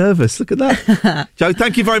gone all nervous. Look at that. Joe,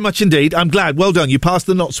 thank you very much indeed. I'm glad. Well done. You passed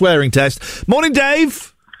the not swearing test. Morning,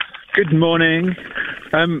 Dave. Good morning.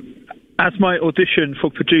 As my audition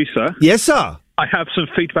for producer, Yes, sir. I have some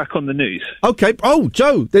feedback on the news. Okay. Oh,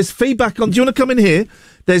 Joe, there's feedback on... Do you want to come in here?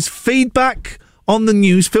 There's feedback on the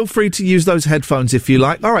news. Feel free to use those headphones if you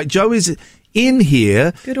like. All right, Joe is in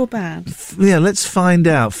here. Good or bad? Yeah, let's find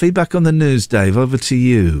out. Feedback on the news, Dave. Over to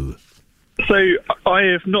you. So I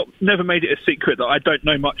have never made it a secret that I don't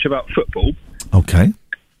know much about football, Okay.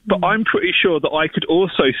 but I'm pretty sure that I could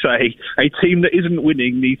also say a team that isn't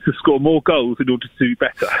winning needs to score more goals in order to do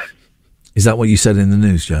better. Is that what you said in the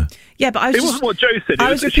news, Joe? Yeah, but I was It wasn't what Joe said.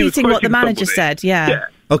 I was she repeating what the quoting manager somebody. said, yeah.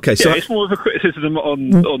 Okay, so... Yeah, it's more of a criticism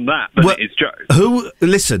on that than Well, it is Joe.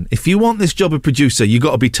 Listen, if you want this job of producer, you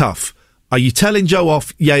got to be tough. Are you telling Joe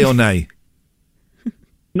off, yay or nay?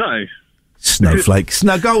 No. Snowflake.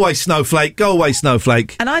 Go away, Snowflake. Go away,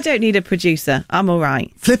 Snowflake. And I don't need a producer. I'm all right.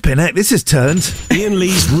 Flipping heck, this has turned. Ian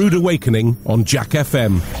Lee's Rude Awakening on Jack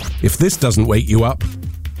FM. If this doesn't wake you up,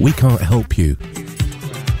 we can't help you.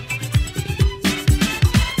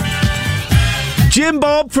 Jim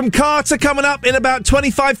Bob from Carter coming up in about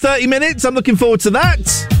 25, 30 minutes. I'm looking forward to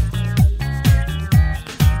that.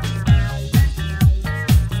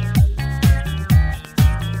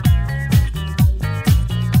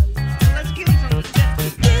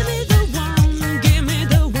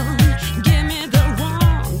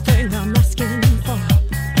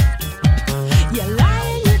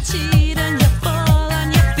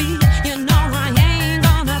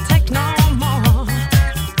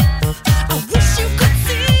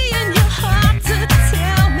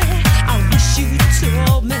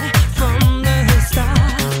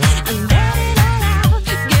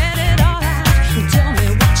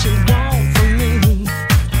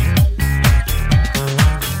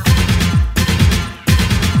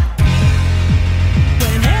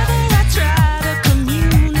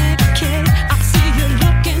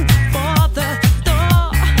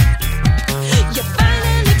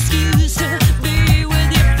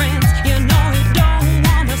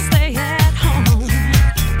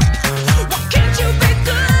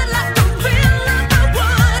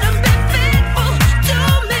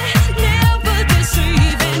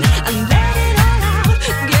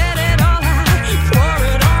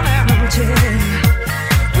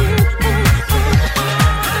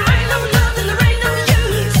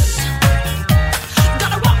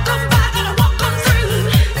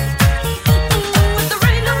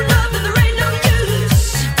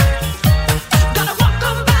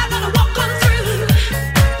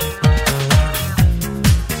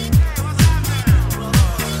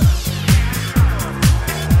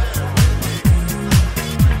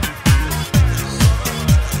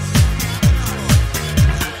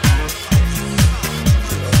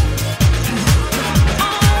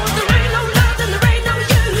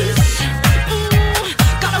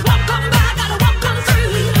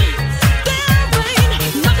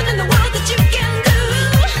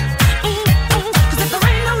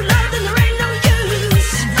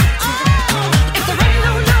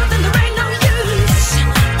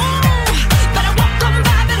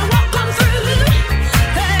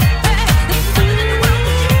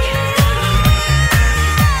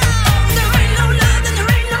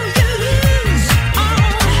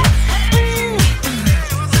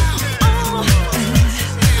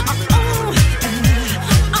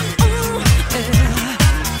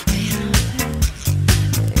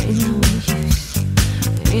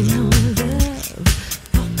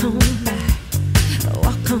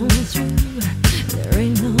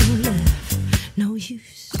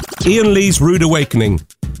 Ian Lee's Rude Awakening.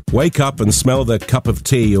 Wake up and smell the cup of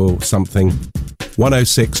tea or something.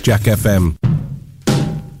 106 Jack FM.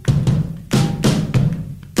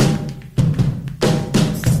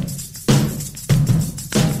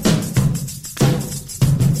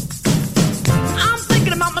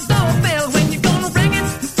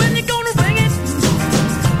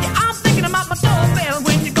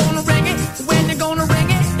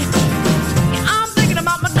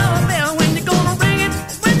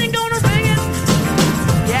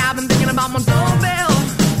 I've been thinking about my doorbell.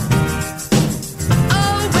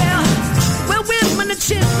 Oh well,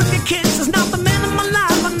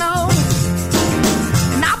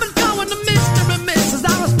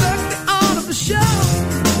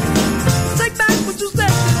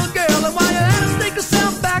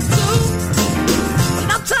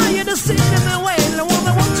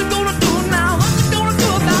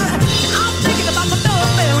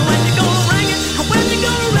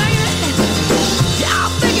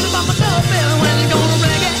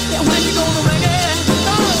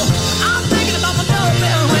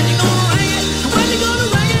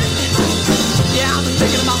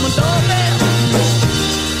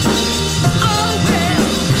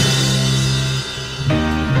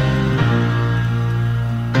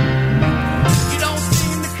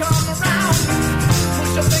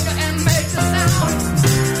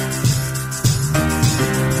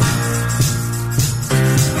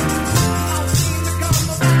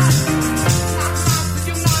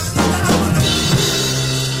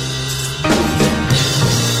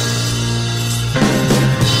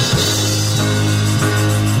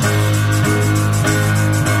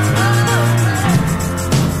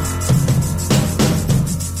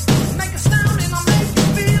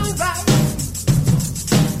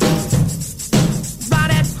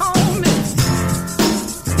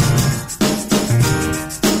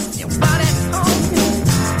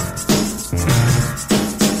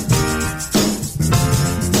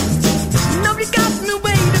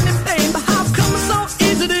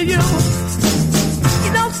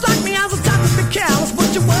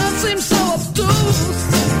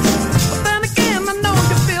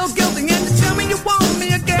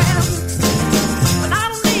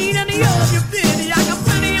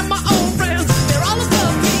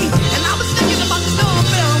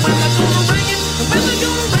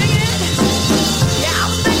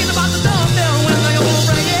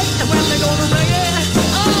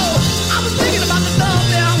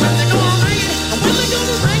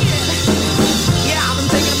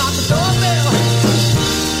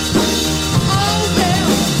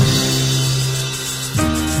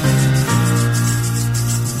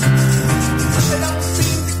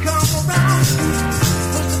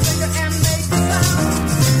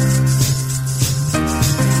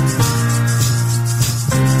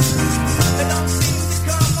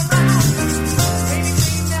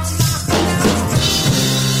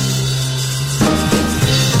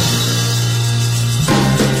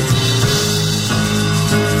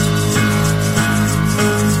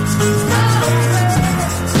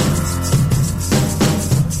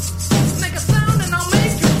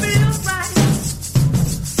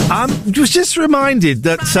 was just reminded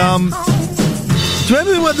that, do you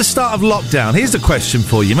remember we were at the start of lockdown? Here's a question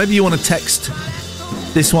for you. Maybe you want to text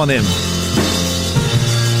this one in.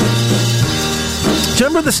 Do you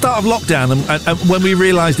remember at the start of lockdown and when we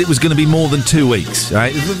realised it was going to be more than 2 weeks,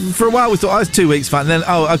 right? For a while we thought, it's 2 weeks, fine. And then,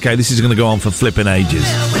 okay, this is going to go on for flipping ages.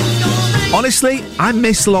 Honestly, I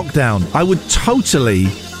miss lockdown. I would totally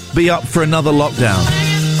be up for another lockdown.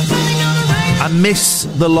 I miss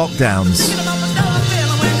the lockdowns.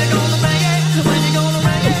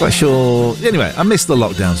 I'm quite sure. Anyway, I miss the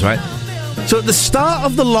lockdowns, right? So at the start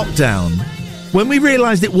of the lockdown, when we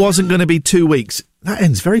realised it wasn't going to be 2 weeks, that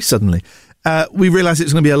ends very suddenly. We realised it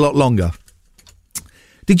was going to be a lot longer.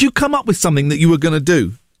 Did you come up with something that you were going to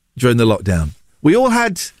do during the lockdown? We all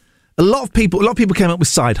had a lot of people came up with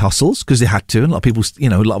side hustles because they had to. And a lot of people, a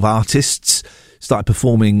lot of artists started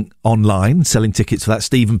performing online, selling tickets for that.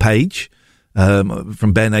 Stephen Page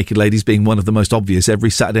from Bare Naked Ladies being one of the most obvious. Every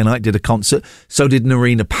Saturday night did a concert. So did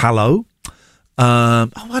Narina Palo. Why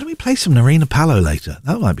don't we play some Narina Palo later?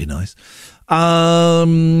 That might be nice.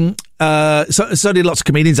 So did lots of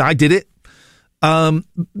comedians. I did it.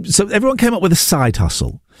 So everyone came up with a side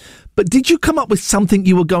hustle. But did you come up with something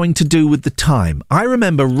you were going to do with the time? I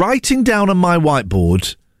remember writing down on my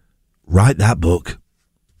whiteboard, write that book.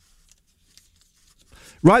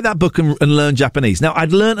 Write that book and learn Japanese. Now,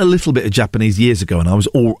 I'd learned a little bit of Japanese years ago, and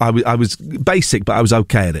I was basic, but I was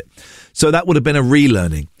okay at it. So that would have been a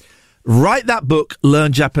relearning. Write that book,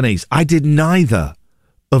 learn Japanese. I did neither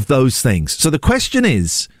of those things. So the question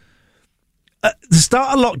is, at the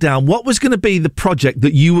start of lockdown, what was going to be the project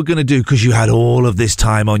that you were going to do because you had all of this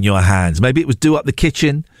time on your hands? Maybe it was do up the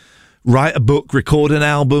kitchen, write a book, record an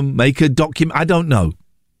album, make a document. I don't know.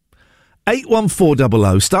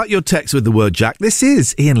 81400. Start your text with the word Jack. This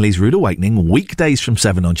is Ian Lee's Rude Awakening, weekdays from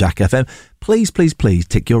 7 on Jack FM. Please, please, please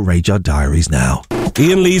tick your Radar diaries now.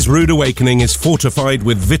 Ian Lee's Rude Awakening is fortified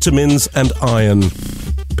with vitamins and iron.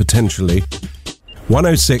 Potentially.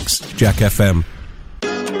 106 Jack FM.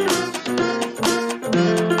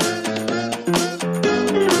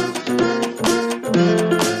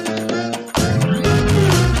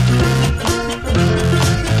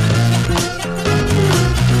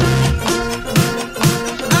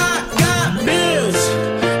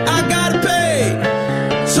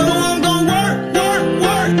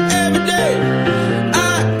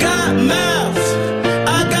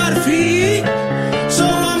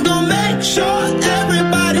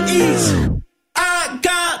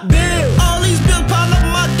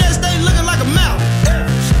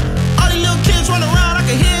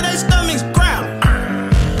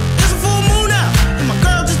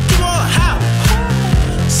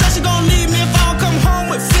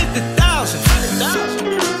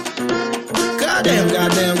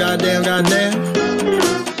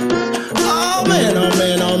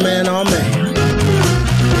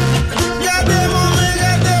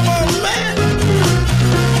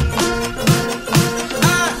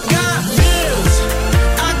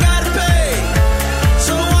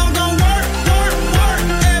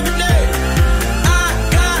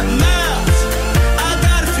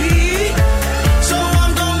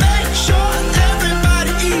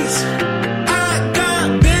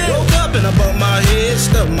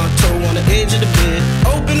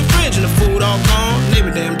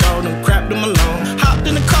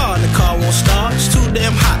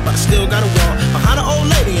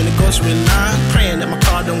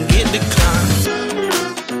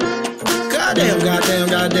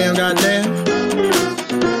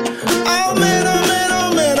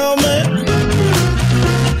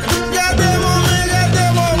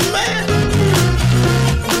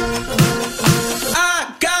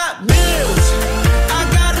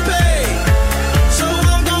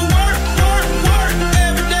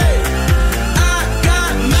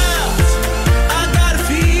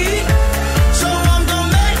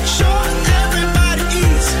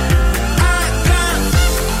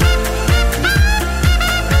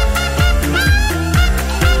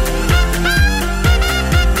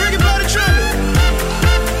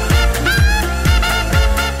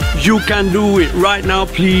 You can do it right now,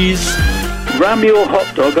 please. Ram your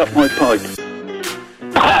hot dog up my pipe.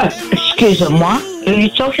 Excuse-moi, who are you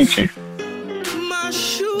talking to?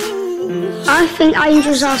 I think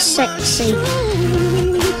angels are sexy.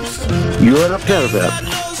 You're a pervert.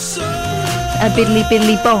 A biddly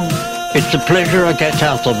biddly bong. It's a pleasure I get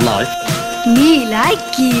out of life. Me like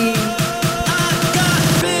it.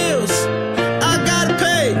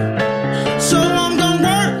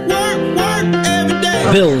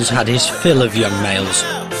 Bill's had his fill of young males.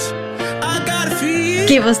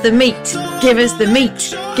 Give us the meat. Give us the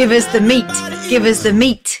meat. Give us the meat. Give us the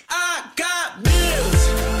meat.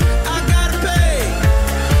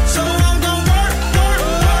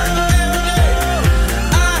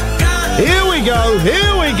 we go.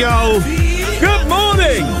 Here we go. Good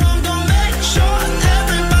morning.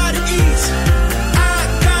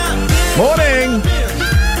 Morning.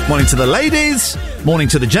 Morning to the ladies. Morning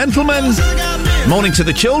to the gentlemen. Morning to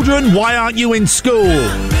the children. Why aren't you in school?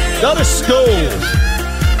 Go to school.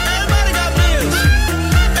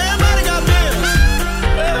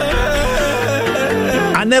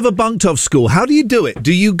 I never bunked off school. How do you do it?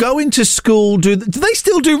 Do you go into school? Do they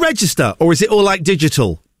still do register, or is it all like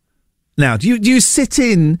digital now? Do you sit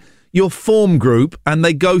in your form group and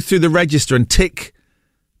they go through the register and tick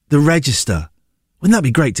the register? Wouldn't that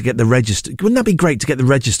be great to get the register? Wouldn't that be great to get the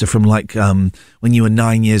register from like when you were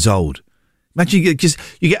 9 years old? Imagine you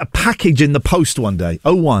get a package in the post one day.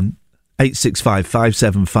 01865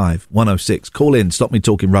 575 106. Call in, stop me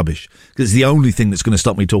talking rubbish, because it's the only thing that's going to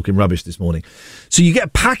stop me talking rubbish this morning. So you get a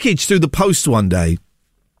package through the post one day,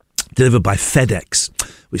 delivered by FedEx,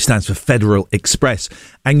 which stands for Federal Express,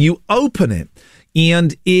 and you open it,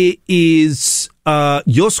 and it is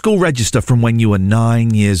your school register from when you were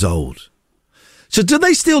 9 years old. So do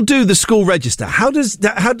they still do the school register? Or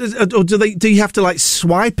do you have to like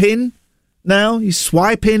swipe in now? You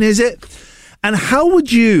swipe in, is it? And how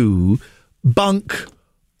would you bunk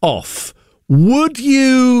off? Would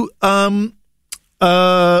you bunk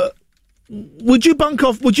off?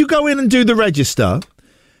 Would you go in and do the register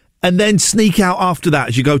and then sneak out after that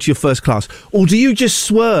as you go to your first class? Or do you just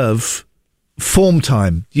swerve form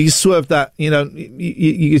time? You swerve that, you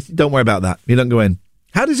don't worry about that. You don't go in.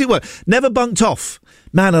 How does it work? Never bunked off.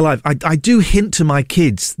 Man alive, I do hint to my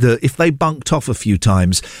kids that if they bunked off a few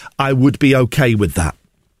times, I would be okay with that.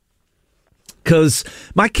 Because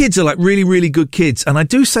my kids are like really, really good kids. And I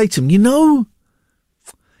do say to them, you know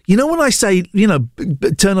when I say,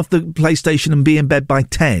 turn off the PlayStation and be in bed by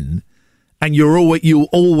 10, and you'll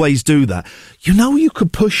always do that. You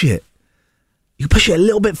could push it. You push it a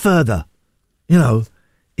little bit further.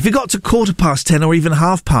 If it got to 10:15 or even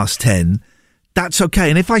 10:30, that's okay.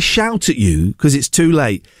 And if I shout at you because it's too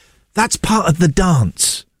late, that's part of the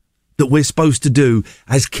dance that we're supposed to do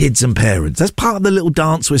as kids and parents. That's part of the little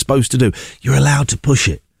dance we're supposed to do. You're allowed to push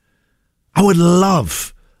it. I would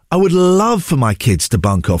love for my kids to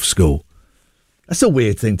bunk off school. That's a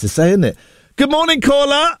weird thing to say, isn't it? Good morning,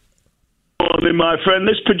 caller. Morning, my friend.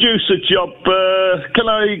 This producer job, can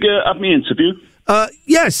I have my interview?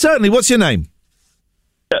 Yes, certainly. What's your name?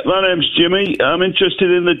 My name's Jimmy. I'm interested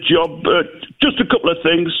in the job. Just a couple of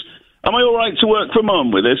things. Am I all right to work from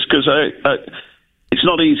home with this? Because it's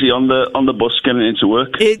not easy on the bus getting into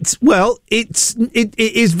work. It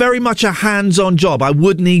is very much a hands-on job. I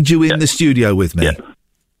would need you in the studio with me. Yeah.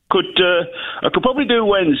 I could probably do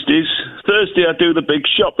Wednesdays. Thursday I do the big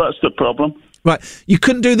shop. That's the problem. Right. You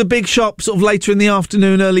couldn't do the big shop sort of later in the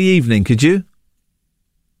afternoon, early evening, could you?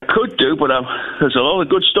 Could do, but there's a lot of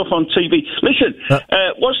good stuff on TV. Listen,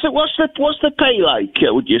 what's the pay like?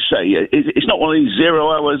 Would you say it's not one of these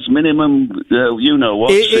 0 hours minimum?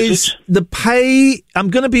 What it is the pay. I'm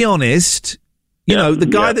going to be honest. The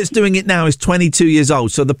guy that's doing it now is 22 years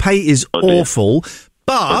old, so the pay is awful.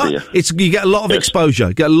 But you get a lot of exposure.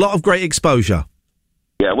 You get a lot of great exposure.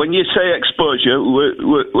 Yeah, when you say exposure,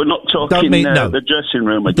 we're not talking the dressing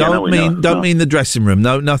room again. Don't mean the dressing room.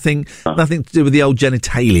 No, nothing to do with the old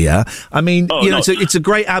genitalia. I mean, it's a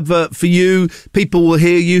great advert for you. People will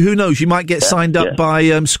hear you. Who knows? You might get signed up by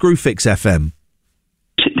Screwfix FM.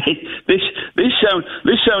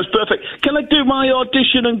 This sounds perfect. Can I do my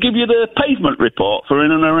audition and give you the pavement report for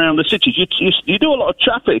in and around the city? You do a lot of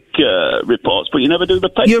traffic reports, but you never do the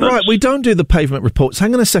pavement. You're right, we don't do the pavement reports.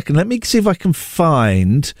 Hang on a second, let me see if I can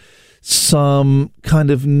find some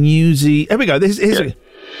kind of newsy... Here we go,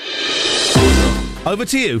 Over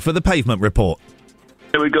to you for the pavement report.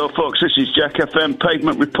 Here we go, folks. This is Jack FM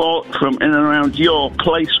Pavement Report from in and around your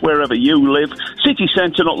place, wherever you live. City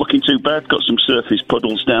centre, not looking too bad. Got some surface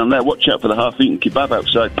puddles down there. Watch out for the half-eaten kebab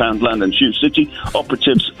outside Poundland and Shoe City.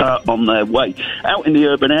 Operatives are on their way. Out in the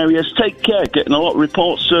urban areas, take care. Getting a lot of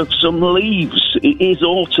reports of some leaves. It is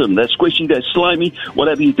autumn. They're squishy, they're slimy.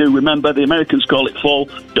 Whatever you do, remember, the Americans call it fall.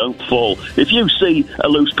 Don't fall. If you see a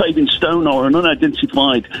loose paving stone or an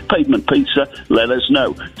unidentified pavement pizza, let us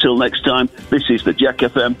know. Till next time, this is the Jack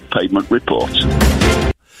FM Pavement Report.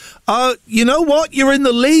 You know what? You're in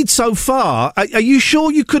the lead so far. Are you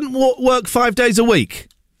sure you couldn't work 5 days a week?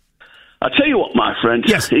 I tell you what, my friend.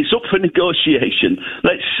 Yes. It's up for negotiation.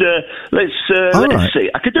 Let's see.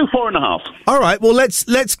 I could do 4.5. All right. Well, let's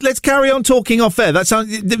carry on talking off air. That sounds.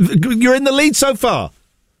 You're in the lead so far.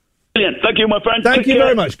 Brilliant. Thank you, my friend. Thank you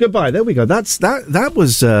very much. Goodbye. There we go. That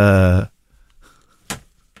was.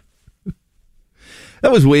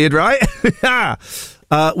 That was weird, right?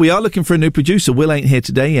 We are looking for a new producer. Will ain't here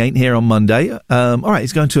today. He ain't here on Monday. All right,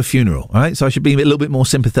 he's going to a funeral. All right, so I should be a little bit more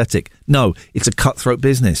sympathetic. No, it's a cutthroat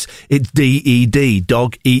business. It's DED,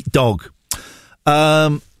 dog eat dog.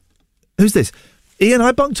 Who's this? Ian,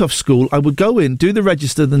 I bunked off school. I would go in, do the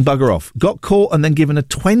register, then bugger off. Got caught and then given a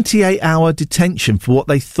 28-hour detention for what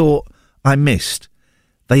they thought I missed.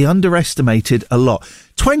 They underestimated a lot.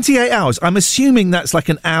 28 hours. I'm assuming that's like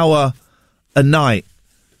an hour a night.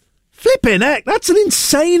 Flipping heck, that's an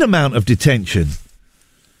insane amount of detention.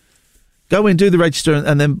 Go in, do the register,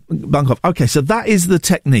 and then bunk off. Okay, so that is the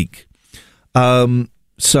technique. Okay,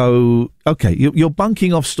 you're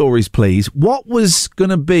bunking off stories, please. What was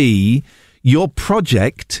going to be your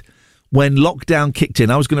project when lockdown kicked in?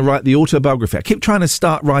 I was going to write the autobiography. I keep trying to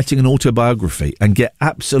start writing an autobiography and get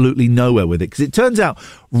absolutely nowhere with it, because it turns out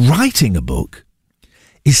writing a book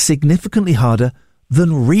is significantly harder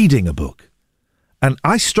than reading a book. And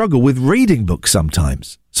I struggle with reading books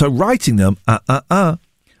sometimes. So writing them, I'm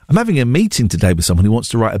having a meeting today with someone who wants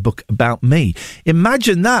to write a book about me.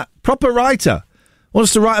 Imagine that. Proper writer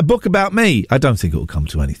wants to write a book about me. I don't think it will come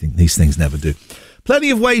to anything. These things never do.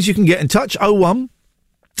 Plenty of ways you can get in touch. 01.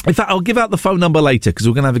 In fact, I'll give out the phone number later because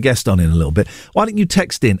we're going to have a guest on in a little bit. Why don't you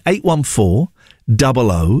text in 814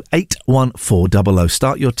 00 814 00.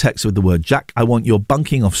 Start your text with the word Jack. I want your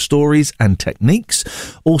bunking off stories and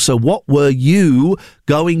techniques. Also, what were you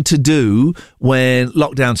going to do when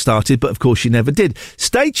lockdown started? But of course, you never did.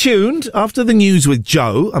 Stay tuned after the news with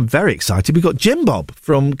Joe. I'm very excited. We've got Jim Bob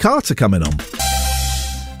from Carter coming on.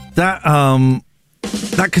 That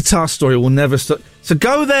Qatar story will never stop. So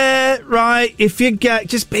go there, right? If you're gay,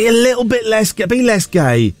 just be a little bit less gay. Be less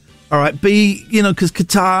gay. All right, because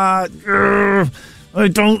Qatar, I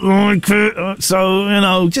don't like it.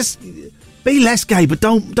 So, just be less gay, but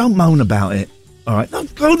don't moan about it. All right,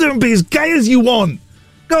 go there and be as gay as you want.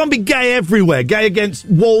 Go and be gay everywhere. Gay against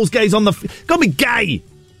walls, gays on the... Go and be gay.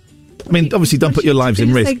 I mean, obviously, don't put your lives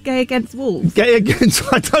in risk. Say gay against walls? Gay against...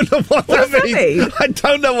 I don't know what that means. I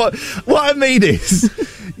don't know what I mean is...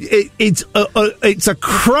 It's a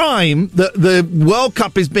crime that the World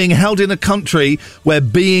Cup is being held in a country where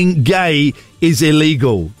being gay is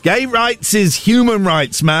illegal. Gay rights is human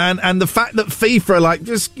rights, man. And the fact that FIFA are like,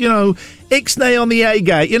 just, ixnay on the A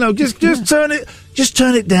gay, just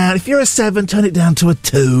turn it down. If you're a 7, turn it down to a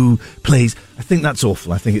 2, please. I think that's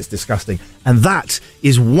awful. I think it's disgusting. And that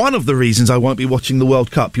is one of the reasons I won't be watching the World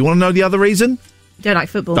Cup. You want to know the other reason? Don't like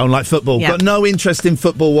football. Don't like football. Yeah. Got no interest in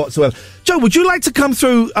football whatsoever. Joe, would you like to come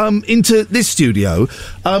through into this studio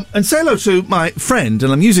and say hello to my friend?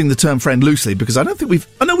 And I'm using the term friend loosely because I don't think we've...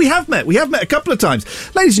 Oh, no, we have met. We have met a couple of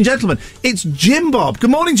times. Ladies and gentlemen, it's Jim Bob.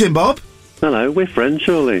 Good morning, Jim Bob. Hello, we're friends,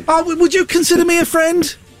 surely. Oh, would you consider me a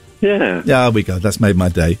friend? Yeah. There we go. That's made my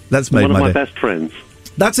day. That's made One my of my day. best friends.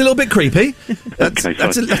 That's a little bit creepy. That's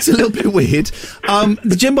a little bit weird.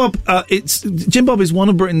 The Jim Bob is one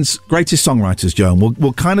of Britain's greatest songwriters, Joe. And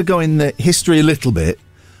we'll kind of go in the history a little bit.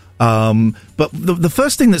 But the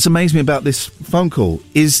first thing that's amazed me about this phone call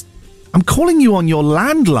is I'm calling you on your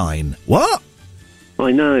landline. What?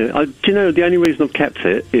 I know. Do you know the only reason I've kept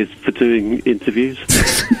it is for doing interviews?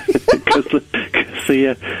 Because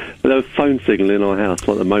the phone signal in our house,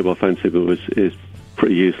 like the mobile phone signal, is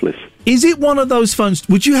pretty useless. Is it one of those phones?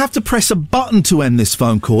 Would you have to press a button to end this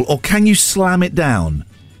phone call, or can you slam it down?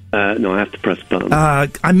 No, I have to press a button.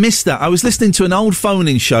 I missed that. I was listening to an old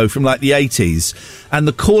phone-in show from like the 80s, and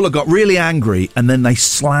the caller got really angry, and then they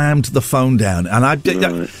slammed the phone down. And I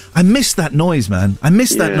missed that noise, man. I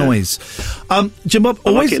missed that noise. Jim Bob, I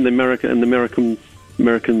like it in America.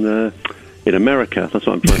 In America, that's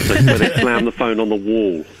what I'm trying to say. Where they slam the phone on the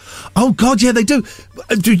wall. Oh, God, yeah, they do.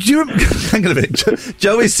 Do you hang on a minute.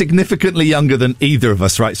 Joe is significantly younger than either of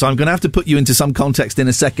us, right? So I'm going to have to put you into some context in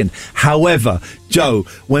a second. However, Joe,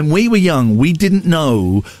 when we were young, we didn't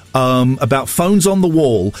know about phones on the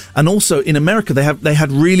wall. And also, in America, they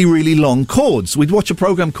had really, really long cords. We'd watch a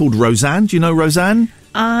program called Roseanne. Do you know Roseanne?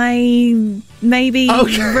 I maybe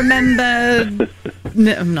remember...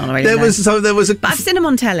 No, I'm not really. But I've seen them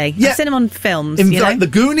on telly. Yeah. I've seen them on films. Like the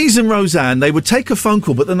Goonies and Roseanne, they would take a phone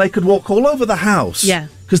call, but then they could walk all over the house. Yeah,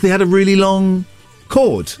 because they had a really long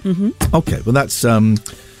cord. Mm-hmm. Okay, well that's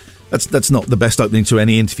not the best opening to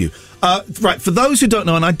any interview. Right, for those who don't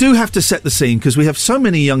know, and I do have to set the scene because we have so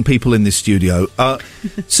many young people in this studio.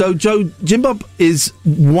 So Jim Bob is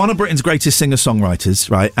one of Britain's greatest singer-songwriters,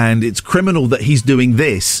 right? And it's criminal that he's doing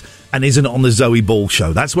this and isn't on the Zoe Ball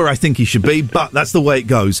show. That's where I think he should be, but that's the way it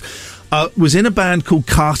goes. Was in a band called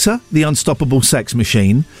Carter, the Unstoppable Sex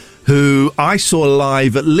Machine, who I saw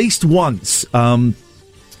live at least once in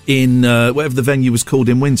whatever the venue was called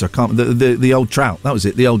in Windsor. I can't the Old Trout. That was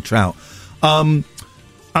it, the Old Trout.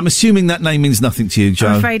 I'm assuming that name means nothing to you, Joe.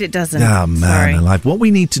 I'm afraid it doesn't. Ah, man, Sorry. alive. What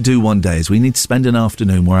we need to do one day is we need to spend an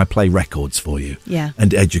afternoon where I play records for you. Yeah.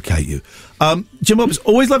 And educate you. Jim Bob, it's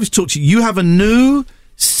always lovely to talk to you. You have a new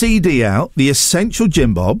CD out, The Essential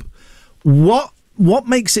Jim Bob. What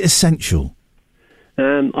makes it essential?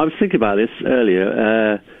 I was thinking about this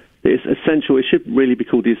earlier. It's essential. It should really be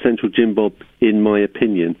called The Essential Jim Bob, in my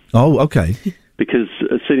opinion. Oh, okay. Because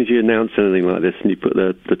as soon as you announce anything like this and you put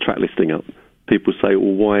the track listing up, people say,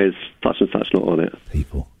 well, why is such and such not on it?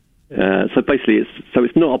 People. So basically,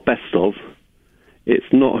 it's not a best of. It's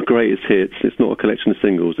not a greatest hits. It's not a collection of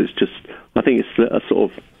singles. It's just, I think it's a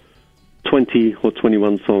sort of 20 or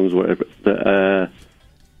 21 songs, whatever, that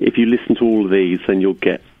if you listen to all of these, then you'll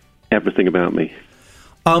get everything about me.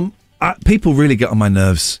 People really get on my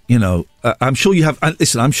nerves, you know. I'm sure you have.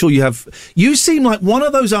 Listen, I'm sure you have. You seem like one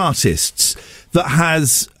of those artists that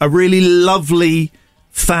has a really lovely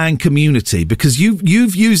fan community, because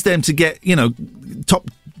you've used them to get, you know, top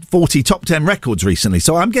 40, top 10 records recently.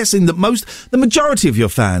 So I'm guessing that the majority of your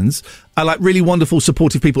fans are like really wonderful,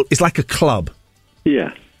 supportive people. It's like a club.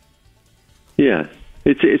 Yeah.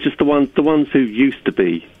 It's just the ones who used to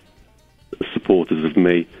be supporters of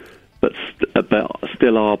me, but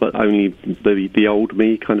still are, but only the old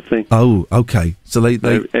me kind of thing. Oh, okay. So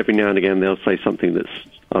they every now and again they'll say something that's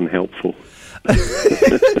unhelpful.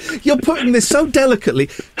 You're putting this so delicately,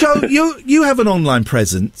 Joe. You have an online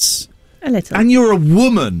presence, a little, and you're a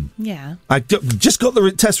woman. Yeah. I just got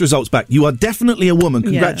the test results back. You are definitely a woman.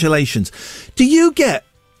 Congratulations. Yeah. Do you get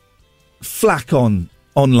flack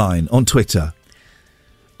online on Twitter?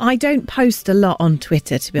 I don't post a lot on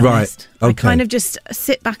Twitter, to be honest. Okay. I kind of just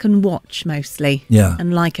sit back and watch mostly. Yeah.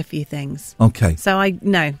 And like a few things. Okay. So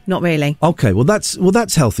no, not really. Okay. Well,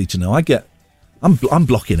 that's healthy to know. I'm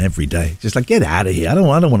blocking every day. Just like, get out of here. I don't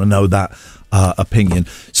want to know that opinion.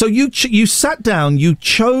 So you sat down, you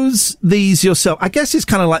chose these yourself. I guess it's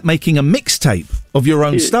kind of like making a mixtape of your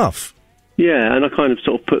own stuff. Yeah, and I kind of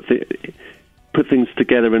sort of put things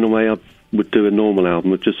together in a way I would do a normal album,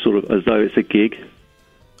 with just sort of as though it's a gig.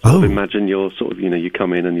 Sort of imagine you're sort of, you know, you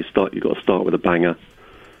come in and you've got to start with a banger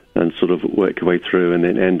and sort of work your way through and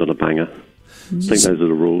then end on a banger. I think those are the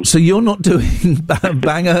rules. So you're not doing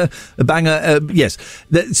banger, yes.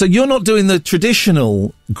 So you're not doing the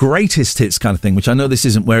traditional greatest hits kind of thing, which I know this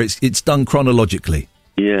isn't, where it's done chronologically.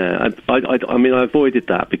 Yeah, I mean, I avoided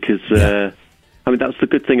that because, I mean, that's the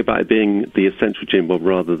good thing about it being the Essential Jim Bob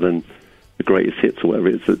rather than the greatest hits or whatever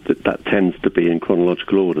it is, that tends to be in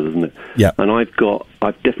chronological order, doesn't it? Yeah. And I've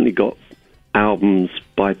definitely got albums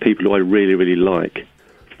by people who I really, really like,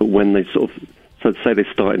 but when they sort of, so say they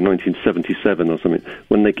start in 1977 or something,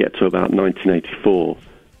 when they get to about 1984,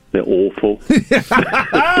 they're awful.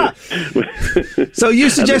 So you're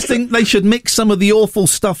suggesting they should mix some of the awful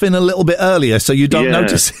stuff in a little bit earlier so you don't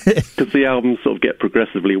notice it? Because the albums sort of get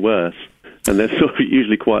progressively worse. And they're sort of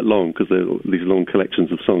usually quite long because they're these long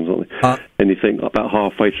collections of songs, aren't they? And you think about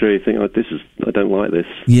halfway through, you think, I don't like this.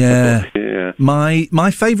 Yeah. Yeah. My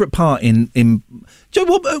favourite part in Joe,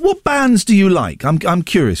 what bands do you like? I'm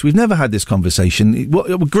curious. We've never had this conversation.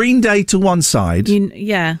 Green Day to one side.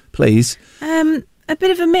 Yeah. Please. A bit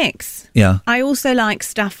of a mix. Yeah. I also like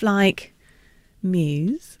stuff like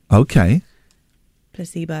Muse. Okay.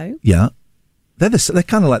 Placebo. Yeah. They're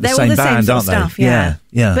kind of like the same band, aren't they? Stuff, yeah.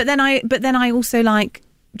 But then I also like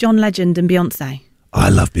John Legend and Beyonce. I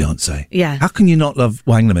love Beyonce. Yeah. How can you not love?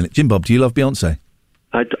 Well, hang on a minute, Jim Bob. Do you love Beyonce?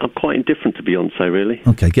 I'm quite indifferent to Beyonce, really.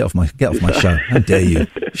 Okay, get off my show. How dare you?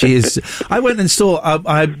 She is. I went and saw.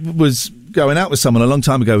 I was going out with someone a long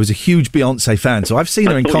time ago who was a huge Beyonce fan, so I've seen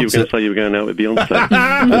her in concert. You were going to say you were going out with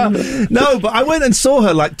Beyonce. No, but I went and saw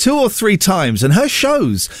her like 2 or 3 times, and her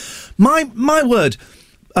shows. My word.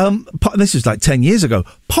 This was like 10 years ago.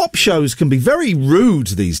 Pop shows can be very rude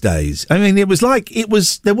these days. I mean, there was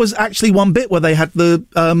actually one bit where they had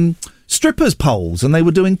the strippers poles and they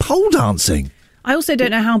were doing pole dancing. I also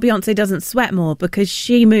don't know how Beyonce doesn't sweat more, because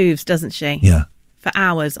she moves, doesn't she? Yeah. For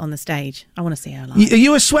hours on the stage. I want to see her live. Are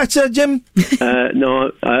you a sweater, Jim?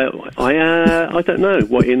 No, I don't know.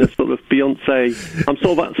 What, in a sort of Beyonce... I'm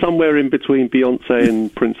sort of somewhere in between Beyonce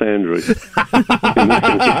and Prince Andrew.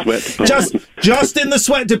 Just in the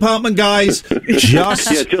sweat department, guys. Just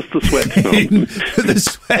the sweat department. In the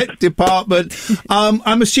sweat department.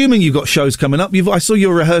 I'm assuming you've got shows coming up. I saw you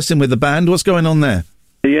were rehearsing with the band. What's going on there?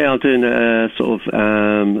 Yeah, I'm doing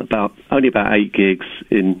only about 8 gigs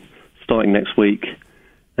starting next week,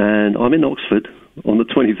 and I'm in Oxford on the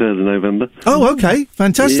 23rd of November. Oh, okay,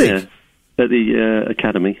 fantastic. Yeah, at the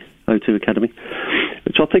Academy, O2 Academy,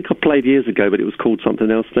 which I think I played years ago, but it was called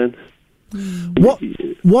something else then.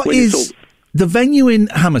 What is the venue in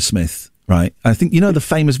Hammersmith, right? I think, you know, the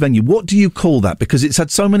famous venue. What do you call that? Because it's had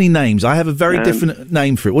so many names. I have a very different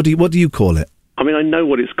name for it. What do you call it? I mean, I know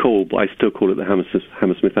what it's called, but I still call it the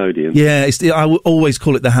Hammersmith Odeon. Yeah, I will always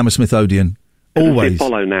call it the Hammersmith Odeon. Always. It's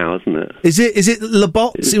Apollo now, isn't it? Is it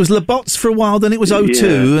Labots? It was Labots for a while, then it was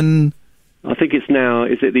O2, and... I think it's now,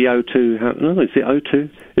 is it the O2? No, is it O2?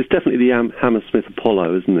 It's definitely the Hammersmith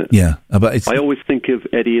Apollo, isn't it? Yeah, but it's... I always think of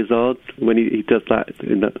Eddie Izzard when he does that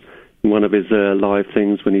in one of his live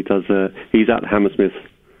things, when he does, he's at Hammersmith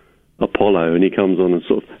Apollo, and he comes on and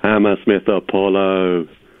sort of, Hammersmith Apollo,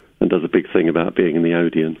 and does a big thing about being in the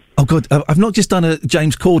Odeon. Oh, God, I've not just done a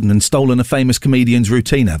James Corden and stolen a famous comedian's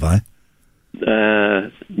routine, have I?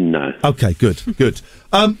 No. Okay, good.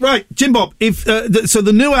 Right, Jim Bob, so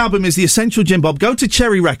the new album is The Essential Jim Bob. Go to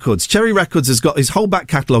Cherry Records. Cherry Records has got his whole back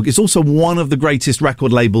catalogue. It's also one of the greatest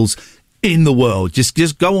record labels in the world.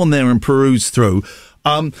 Just go on there and peruse through.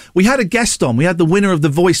 We had a guest on. We had the winner of The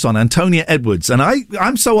Voice on, Antonia Edwards. And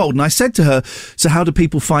I'm so old, and I said to her, so how do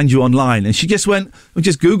people find you online? And she just went, well,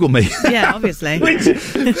 just Google me. Yeah, obviously. which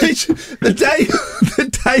the day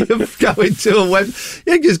of going to a web,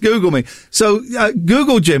 yeah, just Google me. So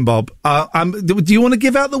Google Jim Bob. Do you want to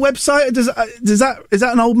give out the website? Is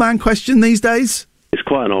that an old man question these days? It's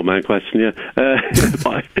quite an old man question, yeah.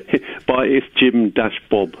 But it's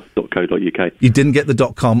jim-bob.co.uk. You didn't get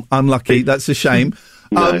the .com. Unlucky. That's a shame.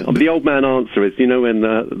 No, the old man answer is, you know,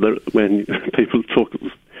 when people talk,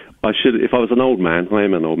 if I was an old man, I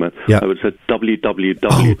am an old man, I would say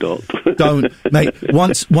www. Don't, mate.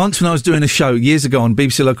 Once when I was doing a show years ago on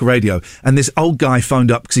BBC Local Radio, and this old guy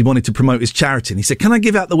phoned up because he wanted to promote his charity, and he said, "Can I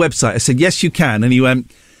give out the website?" I said, "Yes, you can." And he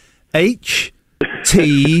went, HTTP,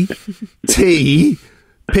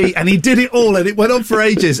 and he did it all, and it went on for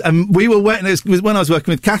ages. And we were waiting. It was when I was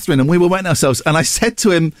working with Catherine, and we were waiting ourselves. And I said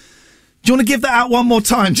to him, "Do you want to give that out one more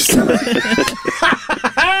time?"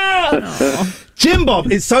 Jim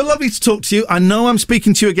Bob, it's so lovely to talk to you. I know I'm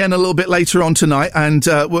speaking to you again a little bit later on tonight, and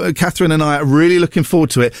Catherine and I are really looking forward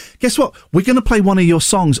to it. Guess what? We're going to play one of your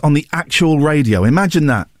songs on the actual radio. Imagine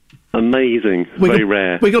that. Amazing. Very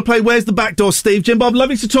rare. We're going to play Where's the Back Door, Steve. Jim Bob,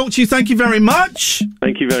 lovely to talk to you. Thank you very much.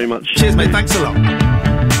 Thank you very much. Cheers, mate. Thanks a lot.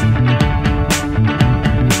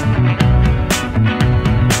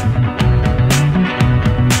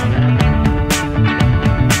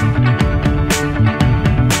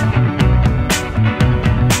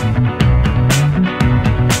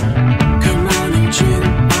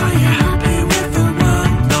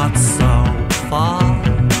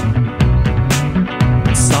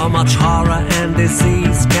 Much horror and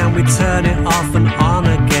disease. Can we turn it off and on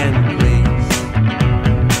again, please?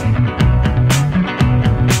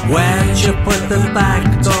 Where'd you put the back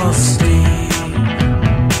door, Steve?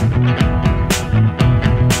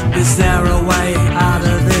 Is there a way out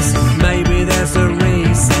of this? Maybe there's a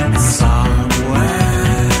reason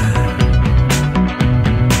somewhere.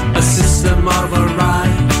 A system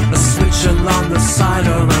override, a switch along the side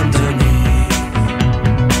or underneath.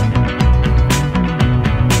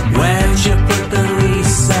 Where'd you put the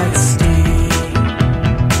reset, Steve?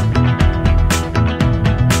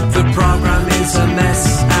 The program is a mess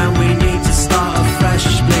and we need to start afresh,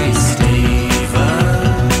 please, Steven.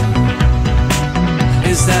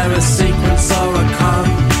 Is there a sequence or a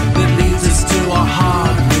code that leads us to a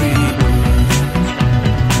hard reboot?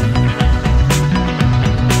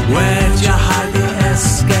 Where'd you hide the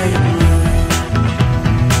escape room?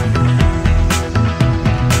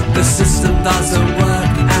 The system doesn't work.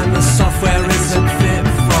 The software isn't fit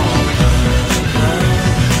for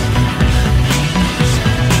purpose.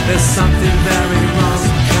 There's something very wrong.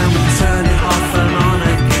 Can we turn it off and on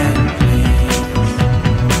again, please?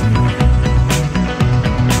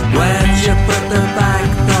 Where'd you put the back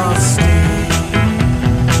door,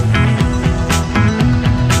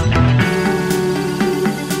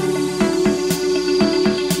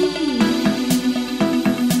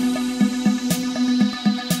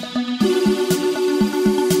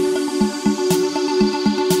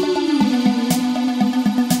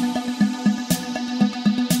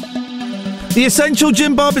 The Essential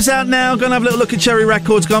Jim Bob is out now. Go and have a little look at Cherry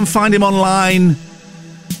Records. Go and find him online.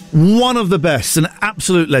 One of the best, an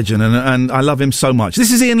absolute legend, and I love him so much.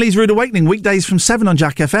 This is Ian Lee's Rude Awakening, weekdays from 7 on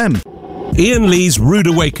Jack FM. Ian Lee's Rude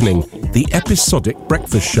Awakening, the episodic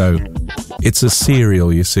breakfast show. It's a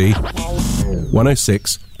serial, you see.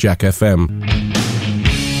 106 Jack FM.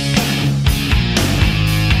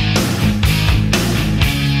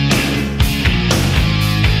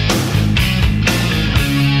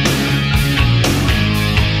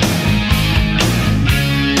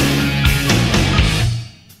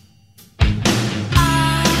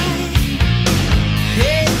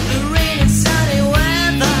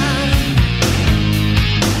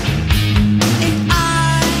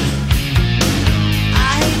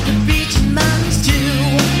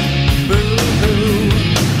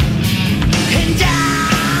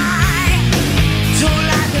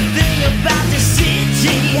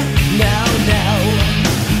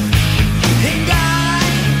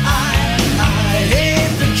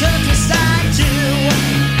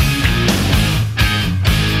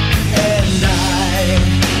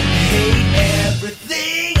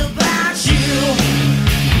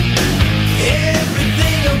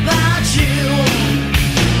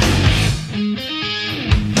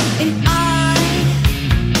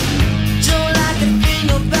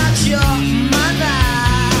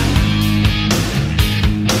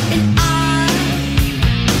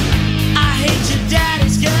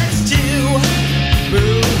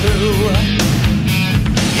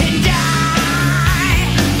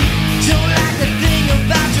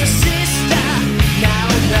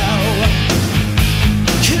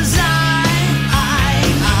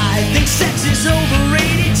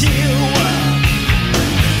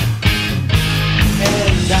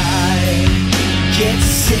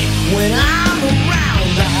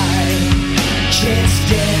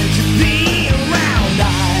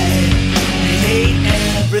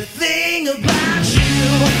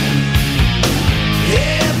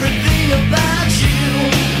 Everything about you.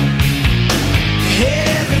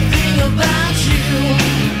 Everything about you.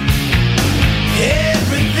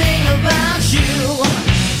 Everything about you.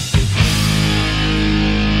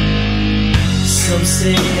 Some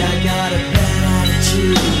say I got a bad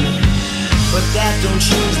attitude, but that don't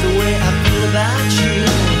change the way I feel about you.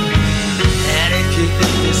 And if you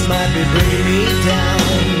think this might be bringing me down,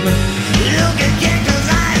 look again, 'cause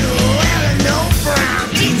I ain't wearing no brown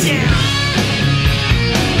detail.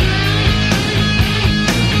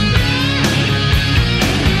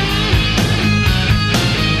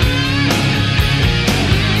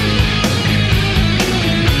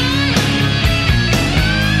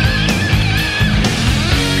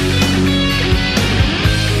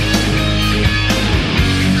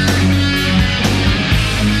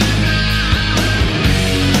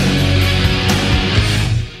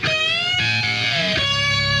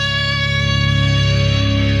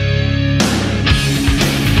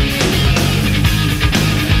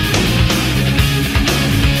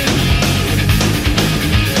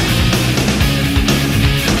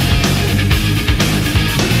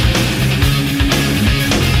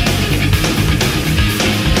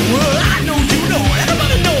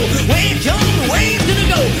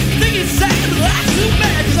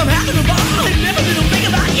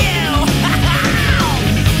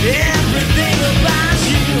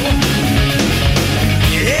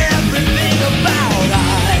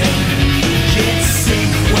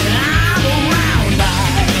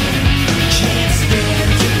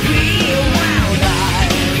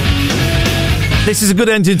 This is a good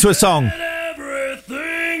ending to a song.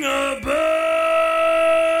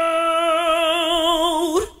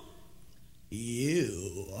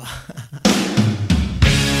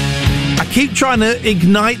 I keep trying to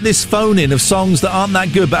ignite this phone in of songs that aren't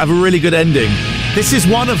that good but have a really good ending. This is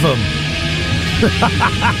one of them.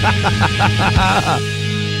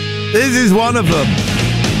 This is one of them.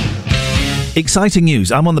 Exciting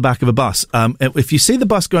news. I'm on the back of a bus. If you see the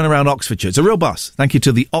bus going around Oxfordshire, it's a real bus. Thank you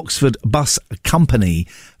to the Oxford Bus Company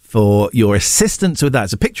for your assistance with that.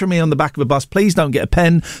 It's a picture of me on the back of a bus. Please don't get a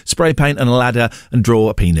pen, spray paint and a ladder and draw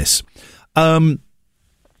a penis. There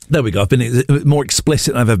we go. I've been more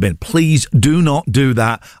explicit than I've ever been. Please do not do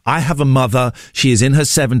that. I have a mother. She is in her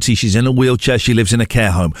 70s. She's in a wheelchair. She lives in a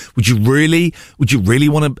care home. Would you really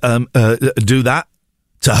want to do that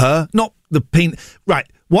to her? Not the penis. Right.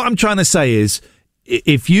 What I'm trying to say is,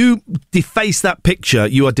 if you deface that picture,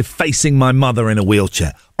 you are defacing my mother in a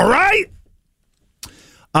wheelchair. All right.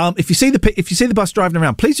 If you see the bus driving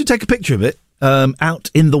around, please do take a picture of it out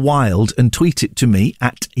in the wild and tweet it to me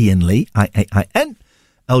at Ian Lee,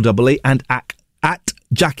 IAINLEE, and at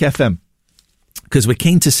Jack FM, because we're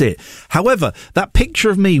keen to see it. However, that picture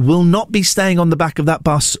of me will not be staying on the back of that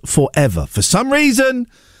bus forever. For some reason,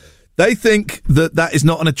 they think that is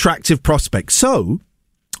not an attractive prospect. So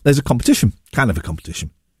there's a competition,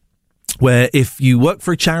 where if you work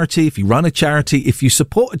for a charity, if you run a charity, if you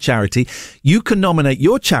support a charity, you can nominate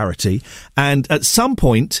your charity, and at some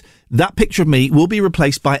point, that picture of me will be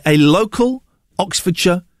replaced by a local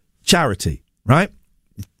Oxfordshire charity, right?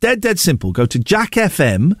 Dead simple. Go to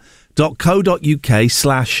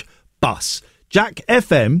jackfm.co.uk/bus.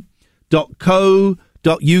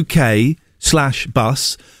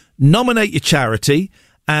 jackfm.co.uk/bus. Nominate your charity,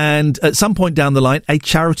 and at some point down the line, a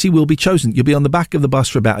charity will be chosen. You'll be on the back of the bus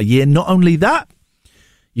for about a year. Not only that,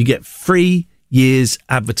 you get 3 years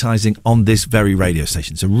advertising on this very radio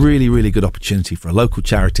station. It's a really, really good opportunity for a local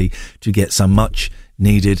charity to get some much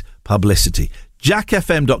needed publicity.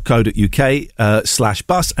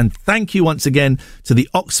 jackfm.co.uk/bus. And thank you once again to the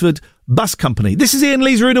Oxford Bus Company. This is Ian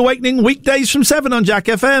Lee's Rude Awakening, weekdays from 7 on Jack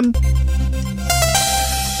FM.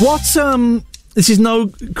 This is no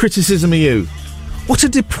criticism of you. What a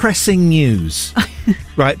depressing news.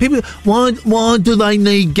 Right, people, why do they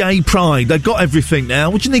need gay pride? They've got everything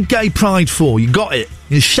now. What do you need gay pride for? You got it.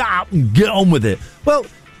 You shut up and get on with it. Well,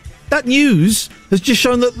 that news has just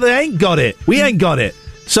shown that they ain't got it. We ain't got it.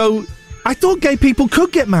 So I thought gay people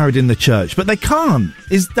could get married in the church, but they can't.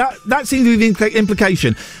 That seems to be the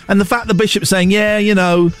implication. And the fact the bishop's saying, yeah, you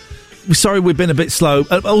know, sorry, we've been a bit slow.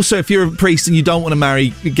 Also, if you're a priest and you don't want to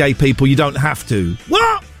marry gay people, you don't have to.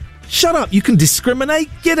 What? Shut up. You can discriminate?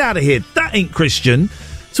 Get out of here. That ain't Christian.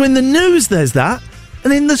 So in the news, there's that.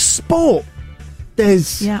 And in the sport,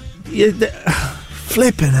 there's...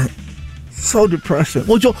 flipping it. So depressing.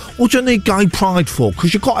 What do you need gay pride for?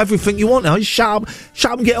 Because you've got everything you want now. You shut up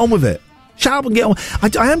and get on with it. Shut up and get on.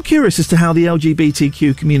 I am curious as to how the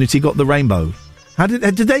LGBTQ community got the rainbow. How do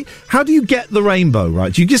you get the rainbow,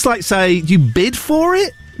 right? Do you just do you bid for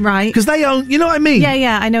it? Right. Because they own, you know what I mean?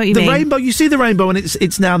 Yeah, I know what you the mean. rainbow, you see the rainbow and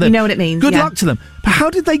it's now there. You know what it means, Good yeah. luck to them. But how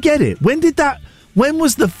did they get it? When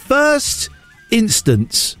was the first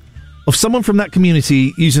instance of someone from that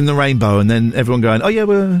community using the rainbow and then everyone going, oh yeah,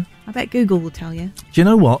 well... I bet Google will tell you. Do you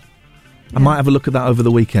know what? I might have a look at that over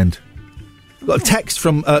the weekend. I've got a text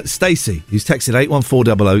from Stacey, who's texted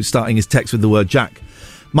 81400, starting his text with the word Jack.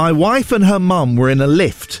 My wife and her mum were in a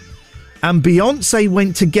lift, and Beyonce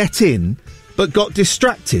went to get in, but got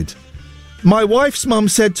distracted. My wife's mum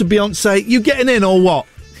said to Beyonce, you getting in or what?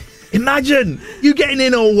 Imagine! You getting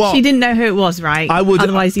in or what? She didn't know who it was, right?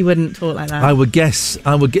 Otherwise you wouldn't talk like that. I would guess.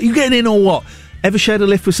 You getting in or what? Ever shared a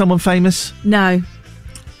lift with someone famous? No.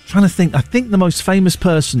 Trying to think. I think the most famous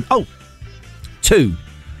person... Oh! 2.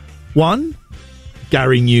 1,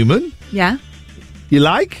 Gary Newman. Yeah. You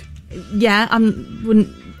like? Yeah,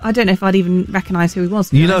 I don't know if I'd even recognise who he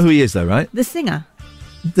was. You know who he is, though, right? The singer.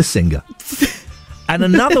 The singer. And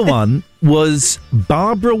another one was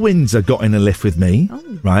Barbara Windsor got in a lift with me,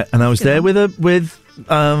 right? And I was there with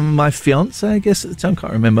my fiancée, I guess at the time,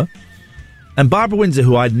 can't remember. And Barbara Windsor,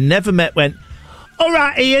 who I'd never met, went, "All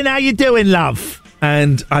right, Ian, how you doing, love?"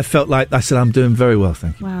 And I felt like I said, "I'm doing very well,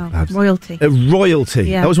 thank you." Wow, royalty. Royalty.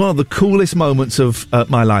 Yeah. That was one of the coolest moments of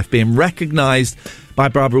my life, being recognised by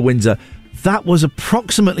Barbara Windsor. That was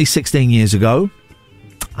approximately 16 years ago.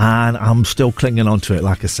 And I'm still clinging on to it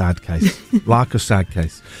like a sad case. Like a sad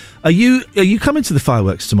case. Are you coming to the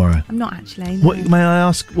fireworks tomorrow? I'm not actually. No. What, may I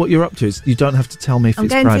ask what you're up to? You don't have to tell me if I'm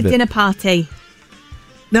it's going private. to a dinner party.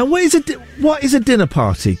 Now, what is a dinner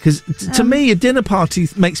party? Because to me, a dinner party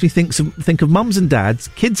makes me think of mums and dads,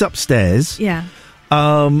 kids upstairs. Yeah.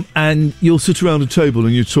 And you'll sit around a table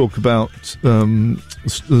and you talk about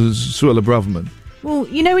Suella Braverman. Well,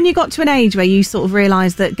 you know when you got to an age where you sort of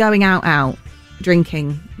realised that going out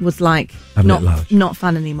drinking was like not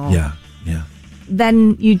fun anymore. Yeah.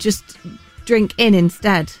 Then you just drink in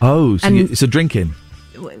instead. Oh, so it's a drink-in?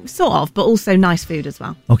 Sort of, but also nice food as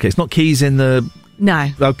well. Okay, it's not keys in the... No.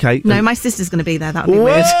 Okay. No, my sister's going to be there. That would be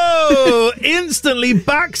weird. Whoa! Instantly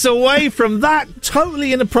backs away from that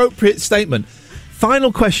totally inappropriate statement.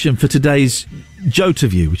 Final question for today's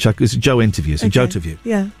Joe-to-view, which is a Joe interview. It's a Joe-to-view.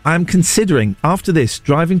 Yeah. I'm considering, after this,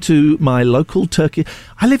 driving to my local Turkey...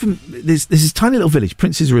 I live in... There's this tiny little village,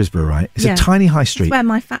 Prince's Risborough, right? It's a tiny high street. It's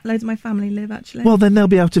where loads of my family live, actually. Well, then they'll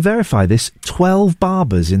be able to verify this. 12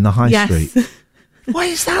 barbers in the high street. What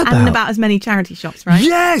is that about? And about as many charity shops, right?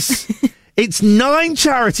 Yes! It's 9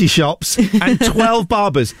 charity shops and 12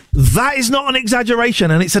 barbers. That is not an exaggeration,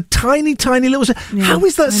 and it's a tiny, tiny little... How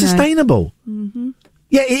is that sustainable? Mm-hmm.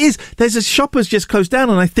 Yeah, it is. There's a Shoppers just closed down,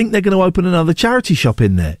 and I think they're going to open another charity shop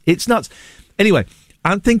in there. It's nuts. Anyway,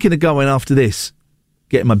 I'm thinking of going after this,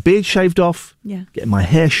 getting my beard shaved off, getting my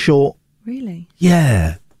hair short. Really?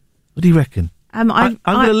 Yeah. What do you reckon? I'm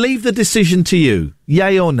going to leave the decision to you.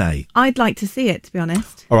 Yay or nay? I'd like to see it, to be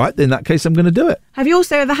honest. All right, in that case, I'm going to do it. Have you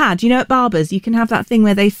also ever had, at barbers, you can have that thing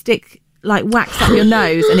where they stick, wax up your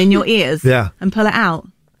nose and in your ears and pull it out?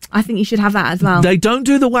 I think you should have that as well. They don't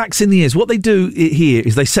do the wax in the ears. What they do here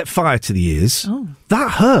is they set fire to the ears. Oh.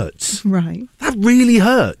 That hurts. Right. That really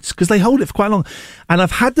hurts because they hold it for quite long. And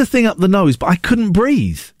I've had the thing up the nose, but I couldn't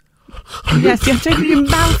breathe. Yes, you have to open your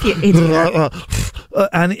mouth, you idiot.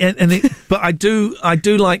 But I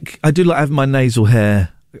do like having my nasal hair.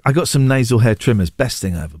 I got some nasal hair trimmers. Best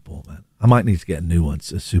thing I ever bought, man. I might need to get a new one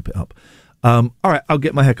to soup it up. All right, I'll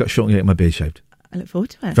get my hair cut short and get my beard shaved. I look forward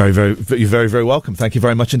to it. You're very, very welcome. Thank you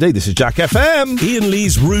very much indeed. This is Jack FM. Ian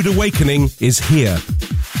Lee's Rude Awakening is here.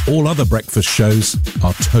 All other breakfast shows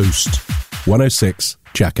are toast. 106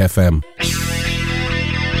 Jack FM.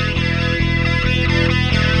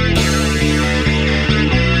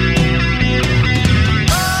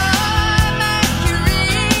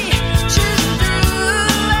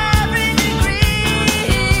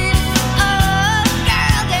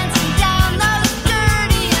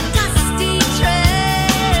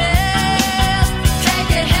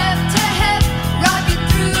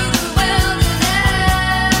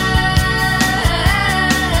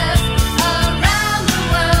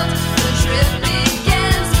 Trip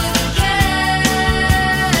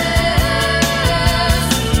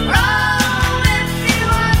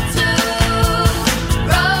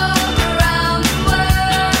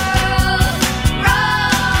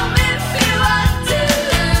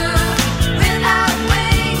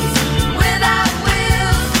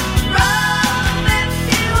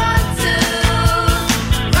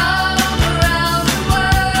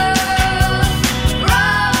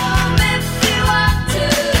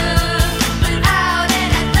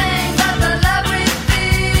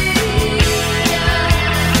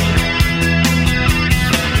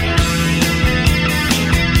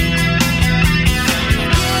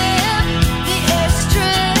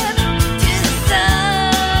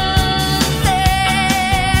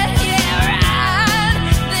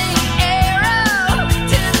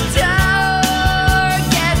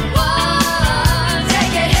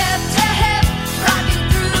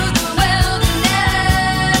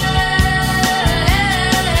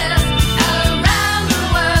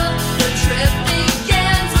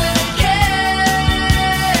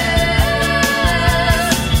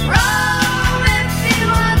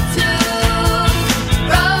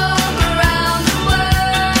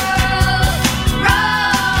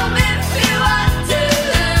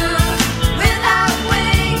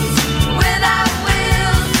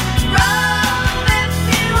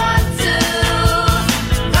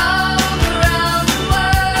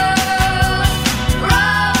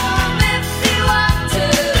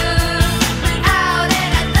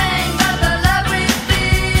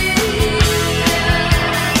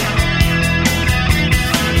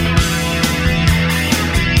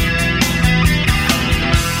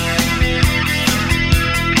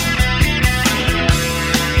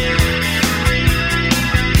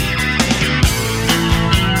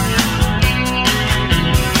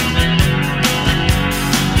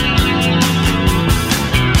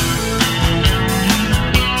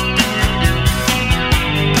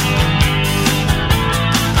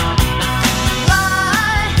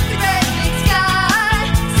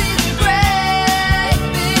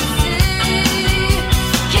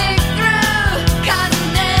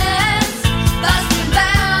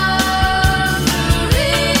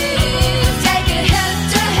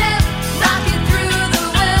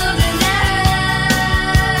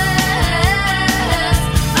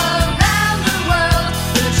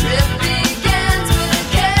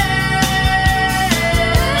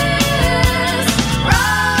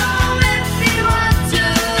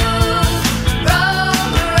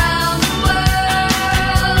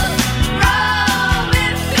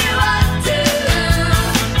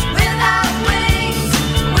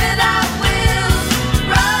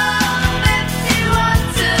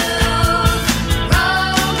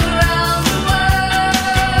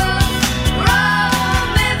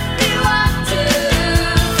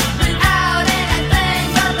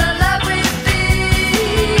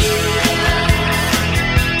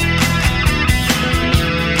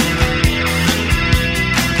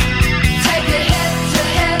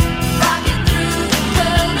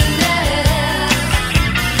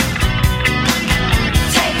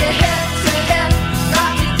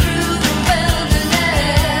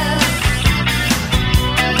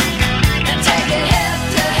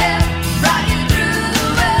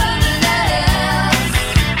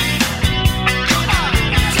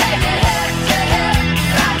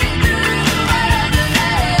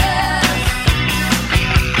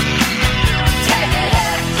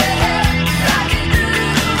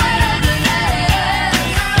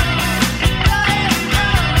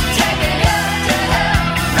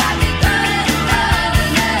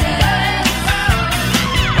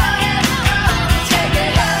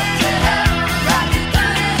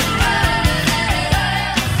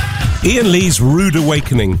Ian Lee's Rude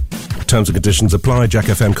Awakening. Terms and conditions apply. Jack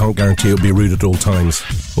FM can't guarantee it'll be rude at all times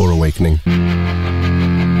or awakening.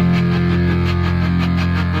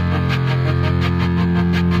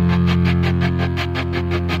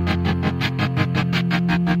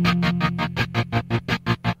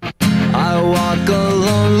 I walk a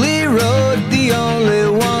lonely road, the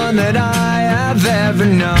only one that I have ever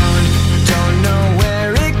known. Don't know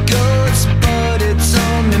where it goes, but it's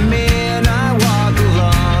home to me, and I walk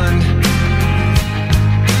alone.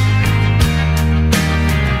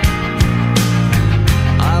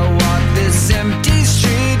 I walk this empty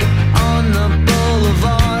street on the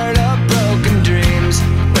boulevard of broken dreams,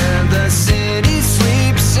 where the city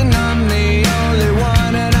sleeps and I'm the only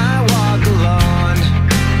one, and I walk alone.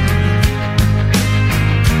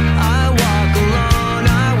 I walk alone,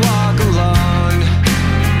 I walk alone.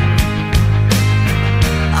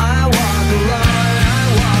 I walk alone, I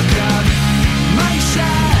walk up. My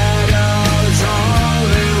shadow's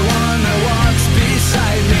only one that walks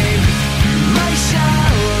beside me. My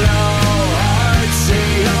shallow heart's the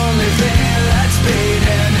only thing that's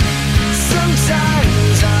beating.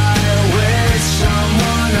 Sometimes I wish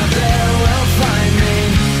someone up there will find me.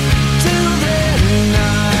 Till then I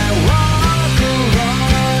walk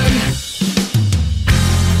alone.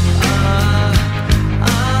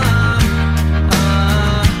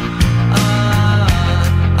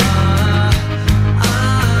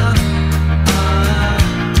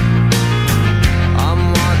 I'm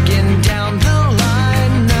walking down the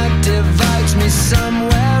line that divides me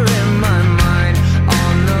somewhere in my mind,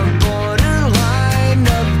 on the borderline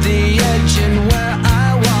of the edge and where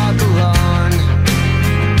I walk alone.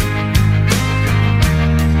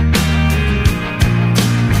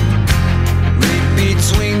 Read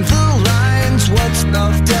between the lines what's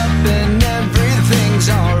puffed up and everything's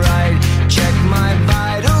alright. Check my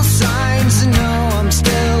vital signs and know I'm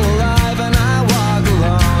still alive, and I walk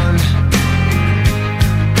alone.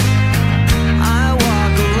 I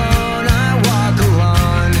walk alone, I walk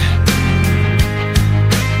alone.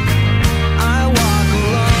 I walk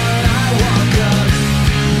alone, I walk up.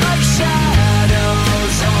 My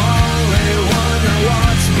shadow's only one that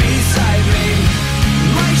walks beside me.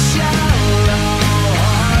 My shallow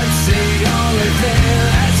heart's the only thing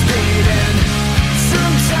that's beating.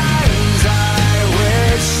 Sometimes I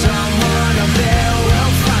wish someone up there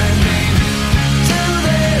will find me. Till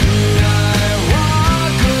then I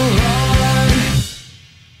walk alone. I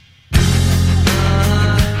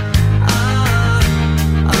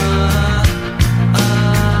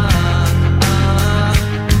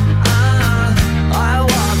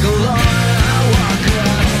walk alone, I walk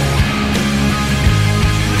alone.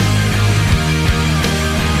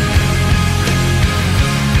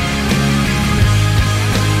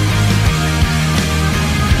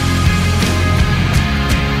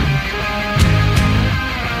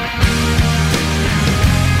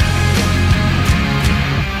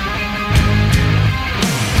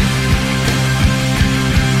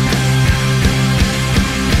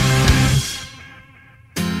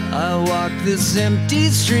 I walk this empty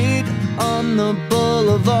street on the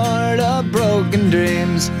boulevard of broken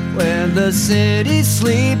dreams, where the city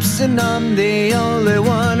sleeps and I'm the only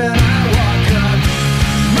one, and I walk up.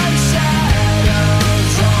 My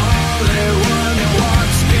shadow's only one that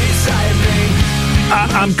walks beside me.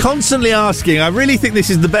 I'm constantly asking. I really think this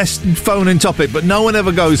is the best phone-in topic, but no one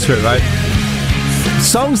ever goes through it, right?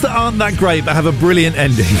 Songs that aren't that great but have a brilliant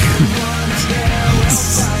ending.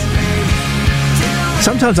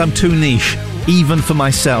 Sometimes I'm too niche, even for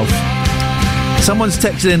myself. Someone's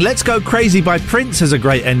texted in, Let's Go Crazy by Prince has a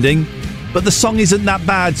great ending, but the song isn't that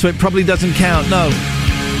bad, so it probably doesn't count. No.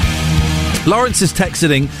 Lawrence is texted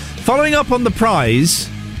in, following up on the prize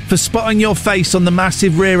for spotting your face on the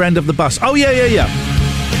massive rear end of the bus. Oh, yeah.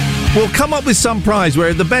 We'll come up with some prize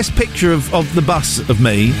where the best picture of the bus of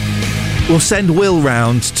me will send Will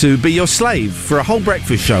round to be your slave for a whole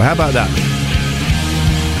breakfast show. How about that?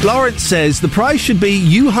 Lawrence says the prize should be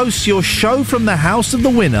you host your show from the house of the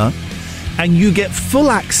winner and you get full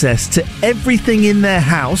access to everything in their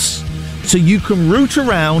house so you can root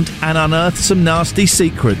around and unearth some nasty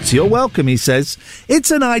secrets. You're welcome, he says. It's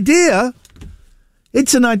an idea.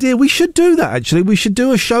 It's an idea. We should do that, actually. We should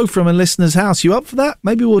do a show from a listener's house. You up for that?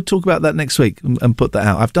 Maybe we'll talk about that next week and put that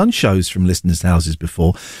out. I've done shows from listeners' houses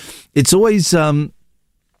before. It's always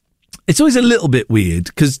a little bit weird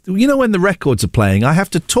because, you know, when the records are playing, I have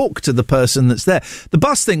to talk to the person that's there. The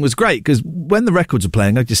bus thing was great because when the records are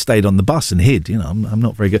playing, I just stayed on the bus and hid. You know, I'm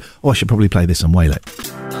not very good. Oh, I should probably play this on Waylay.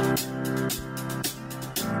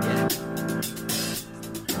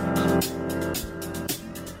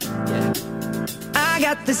 I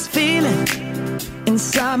got this feeling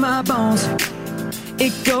inside inside my bones.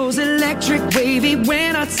 It goes electric wavy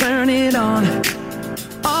when I turn it on.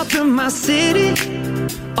 All through my city,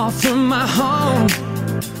 all through my home.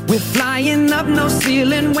 We're flying up, no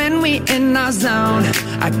ceiling when we in our zone.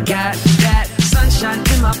 I got that sunshine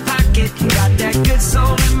in my pocket, got that good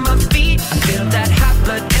soul in my feet. I feel that hot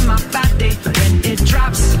blood in my body when it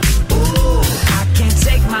drops. Ooh, I can't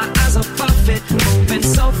take my eyes off of it, moving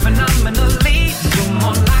so phenomenally. You're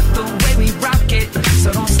more like the way we rock it,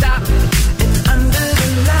 so don't stop. And under the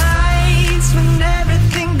lights when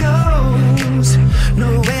everything goes,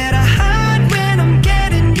 nowhere to hide when I'm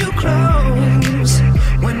getting you close.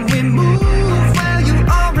 When we move, well, you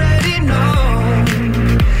already know.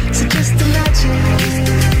 So just imagine.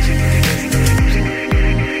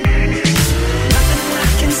 Nothing I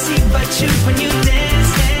can see but you when you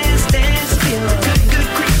dance, dance, dance. Feel good, good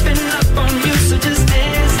creeping up on you. So just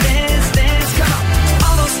dance, dance, dance. Come on.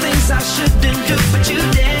 All those things I shouldn't do, but you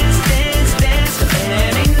dance, dance, dance.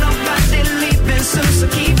 And ain't nobody leaving soon, so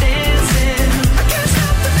keep dancing. I can't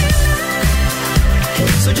stop the feeling.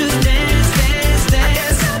 So just dance, dance,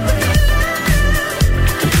 dance.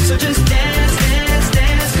 So just dance, dance,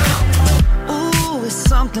 dance. Come on. Ooh, it's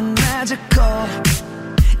something magical.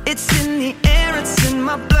 It's in the air, it's in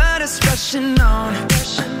my blood, it's rushing on.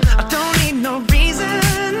 I don't need no reason,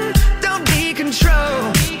 don't need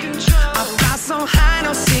control. I fly so high,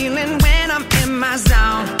 no ceiling when I'm in my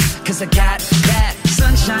zone. Cause I got that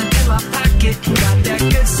sunshine in my pocket, got that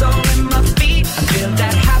good soul in my feet. I feel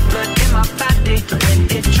that hot blood in my body when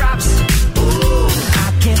it drops. Ooh,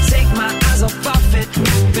 I can't take my eyes off of it,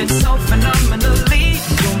 moving so phenomenally.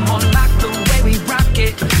 You're more like the way we rock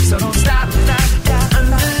it, so don't stop, stop, stop.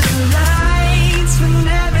 Under the lights when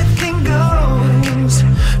everything goes,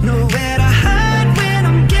 nowhere to hide when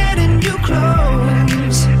I'm getting you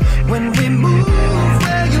close. When we move,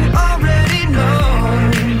 well, you already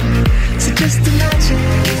know. So just imagine.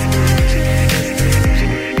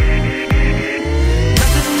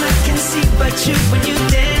 Nothing I can see but you when you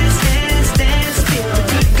dance, dance, dance. Feel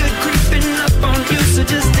good, good creeping up on you. So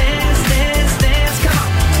just dance, dance, dance. Come on.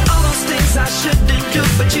 All those things I shouldn't do,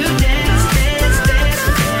 but you dance, dance, dance.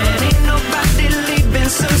 And ain't nobody leaving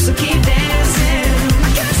soon, so keep dancing. I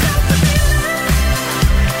can't stop the feeling.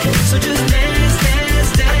 So just dance,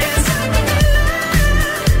 dance, dance.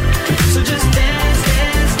 So just dance,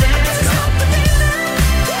 dance, dance.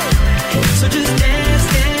 So just dance,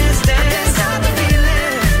 dance, dance. Stop the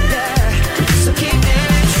feeling, yeah. So keep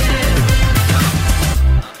dancing.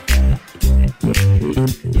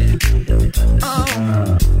 Oh,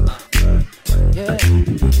 yeah,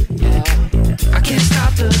 yeah. I can't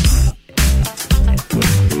stop the. I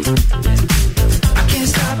can't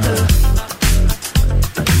stop the.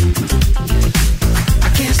 I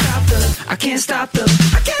can't stop the. I can't stop the.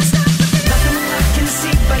 I can't stop the. Nothing I can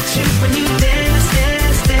see but you when you dance,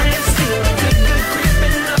 dance, dance. Feel good, good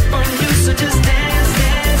creeping up on you. So just dance,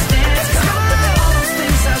 dance, dance. Come on. All those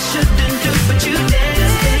things I shouldn't do, but you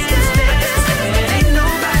dance, dance, dance. And ain't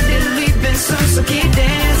nobody leaving soon, so keep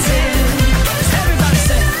dancing. Everybody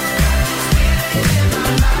say.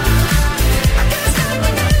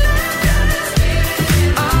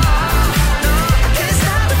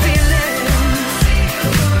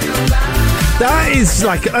 That is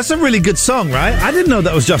like, that's a really good song, right? I didn't know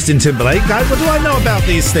that was Justin Timberlake. What do I know about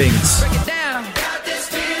these things?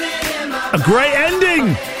 A great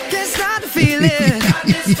ending!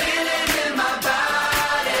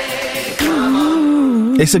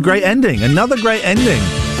 It's a great ending. Another great ending.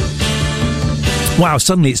 Wow,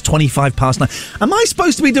 suddenly it's 9:25. Am I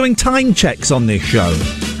supposed to be doing time checks on this show?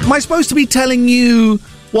 Am I supposed to be telling you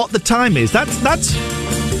what the time is? That's...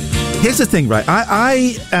 Here's the thing, right?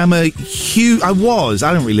 I am a huge... I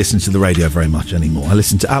don't really listen to the radio very much anymore. I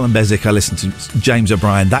listen to Alan Bezic, I listen to James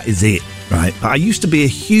O'Brien. That is it, right? But I used to be a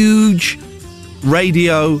huge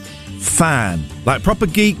radio fan. Like, proper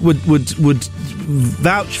geek would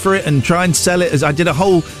vouch for it and try and sell it. As I did a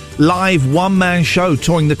whole live one-man show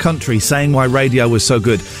touring the country saying why radio was so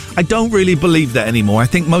good. I don't really believe that anymore. I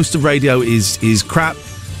think most of radio is crap.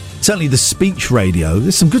 Certainly the speech radio.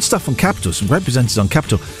 There's some good stuff on Capital, some great presenters on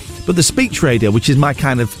Capital. But the speech radio, which is my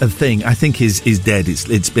kind of thing, I think is dead.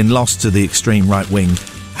 It's been lost to the extreme right-wing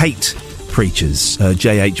hate preachers,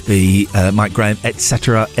 JHB, Mike Graham,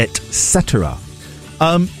 etc., etc.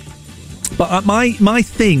 But my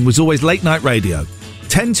thing was always late-night radio.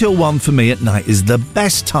 10 till 1 for me at night is the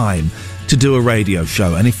best time to do a radio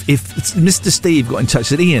show. And if Mr. Steve got in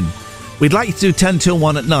touch and said, Ian, we'd like you to do 10 till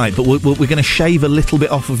 1 at night, but we're going to shave a little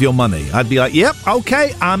bit off of your money, I'd be like, yep,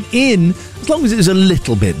 okay, I'm in, as long as it was a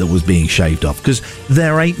little bit that was being shaved off, because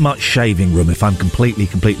there ain't much shaving room, if I'm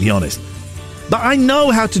completely honest. But I know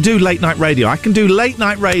how to do late night radio. I can do late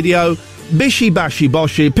night radio, bishy, bashy,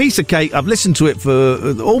 boshy, piece of cake. I've listened to it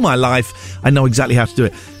for all my life. I know exactly how to do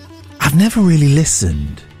it. I've never really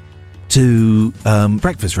listened to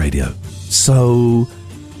breakfast radio. So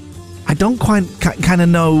I don't quite kind of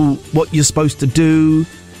know what you're supposed to do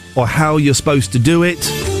or how you're supposed to do it.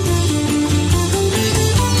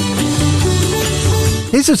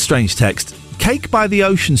 Here's a strange text. Cake by the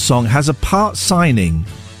Ocean song has a part signing,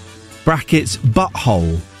 brackets,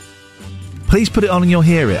 butthole. Please put it on and you'll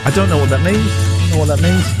hear it. I don't know what that means.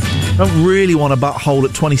 I don't really want a butthole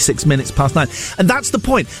at 26 minutes past 9. And that's the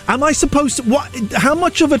point. Am I supposed to... How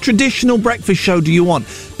much of a traditional breakfast show do you want?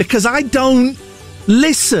 Because I don't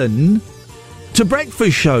listen to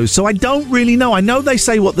breakfast shows, so I don't really know. I know they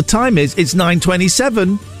say what the time is. It's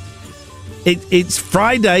 9:27. It's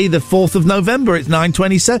Friday, the 4th of November. It's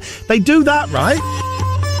 9:27. They do that, right?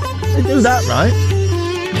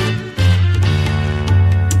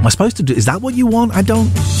 Am I supposed to do... Is that what you want? I don't...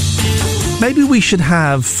 Maybe we should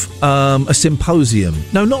have a symposium.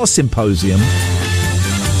 No, not a symposium.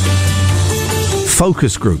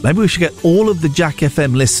 Focus group. Maybe we should get all of the Jack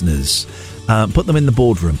FM listeners, put them in the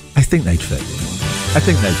boardroom. I think they'd fit.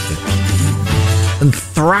 And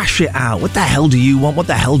thrash it out. What the hell do you want? What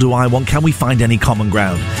the hell do I want? Can we find any common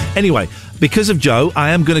ground? Anyway, because of Joe, I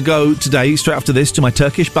am going to go today, straight after this, to my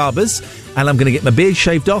Turkish barbers, and I'm going to get my beard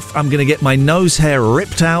shaved off. I'm going to get my nose hair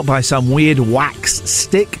ripped out by some weird wax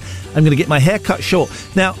stick. I'm going to get my hair cut short.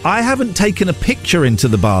 Now, I haven't taken a picture into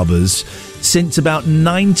the barbers since about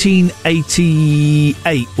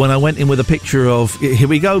 1988, when I went in with a picture of, here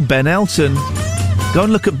we go, Ben Elton. Go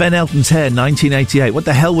and look at Ben Elton's hair, 1988. What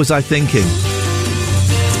the hell was I thinking?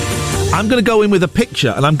 I'm going to go in with a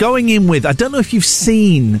picture, and I'm going in with... I don't know if you've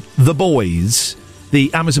seen The Boys,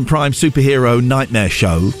 the Amazon Prime superhero nightmare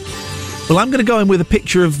show. Well, I'm going to go in with a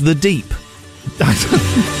picture of The Deep.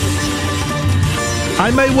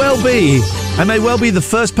 I may well be the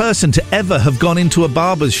first person to ever have gone into a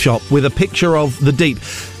barber's shop with a picture of The Deep.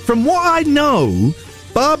 From what I know,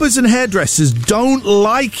 barbers and hairdressers don't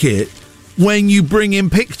like it when you bring in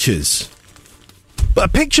pictures. But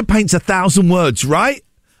a picture paints 1,000 words, right?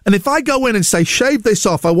 And if I go in and say, shave this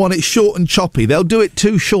off, I want it short and choppy, they'll do it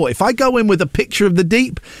too short. If I go in with a picture of The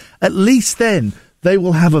Deep, at least then they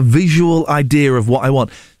will have a visual idea of what I want.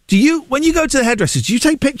 When you go to the hairdressers, do you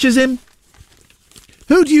take pictures in?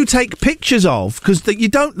 Who do you take pictures of? Because do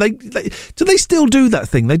they still do that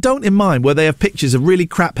thing? They don't in mine, where they have pictures of really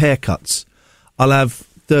crap haircuts. I'll have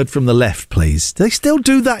third from the left, please. Do they still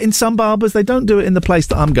do that in some barbers? They don't do it in the place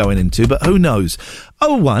that I'm going into, but who knows?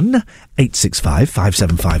 01865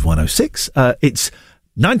 575 106. It's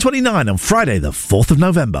 9:29 on Friday, the 4th of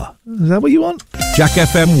November. Is that what you want? Jack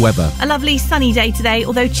FM weather. A lovely sunny day today,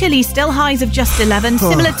 although chilly, still highs of just 11.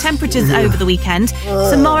 Similar temperatures over the weekend.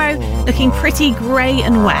 Tomorrow, looking pretty grey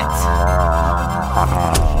and wet.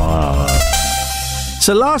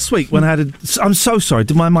 So last week when I had I'm so sorry,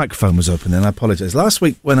 my microphone was open then, I apologise. Last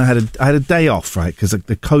week when I had a day off, right, because the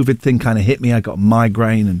COVID thing kind of hit me, I got a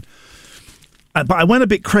migraine, but I went a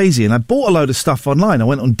bit crazy and I bought a load of stuff online. I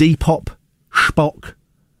went on Depop, Spock,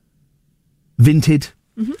 Vinted,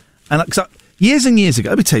 and years and years ago,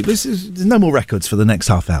 let me tell you, there's no more records for the next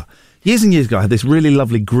half hour. Years and years ago, I had this really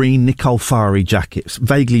lovely green Nicole Fari jacket,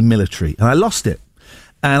 vaguely military, and I lost it.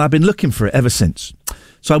 And I've been looking for it ever since.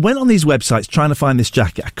 So I went on these websites trying to find this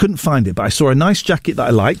jacket. I couldn't find it, but I saw a nice jacket that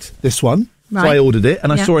I liked, this one. Right. So I ordered it,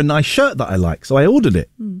 and I saw a nice shirt that I liked, so I ordered it.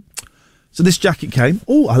 So this jacket came.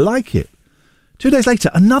 Oh, I like it. 2 days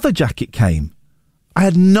later, another jacket came. I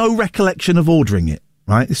had no recollection of ordering it,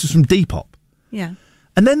 right? This was from Depop. Yeah.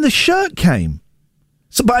 And then the shirt came.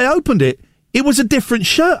 But I opened it. It was a different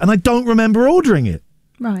shirt, and I don't remember ordering it.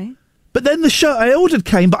 Right. But then the shirt I ordered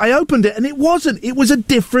came, but I opened it, and it wasn't. It was a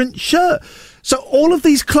different shirt. So all of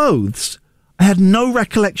these clothes, I had no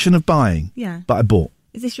recollection of buying. Yeah. But I bought.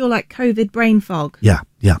 Is this your, COVID brain fog? Yeah.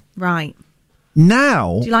 Right.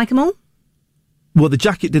 Now... Do you like them all? Well, the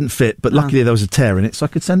jacket didn't fit, but luckily there was a tear in it, so I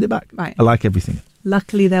could send it back. Right. I like everything.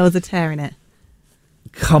 Luckily there was a tear in it.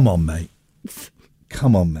 Come on, mate.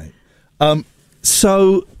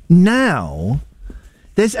 So now,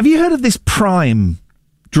 have you heard of this Prime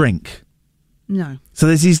drink? No. So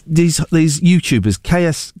there's these YouTubers,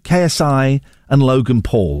 KSI and Logan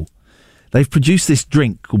Paul. They've produced this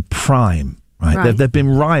drink called Prime, right? There've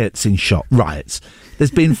been riots in riots. There's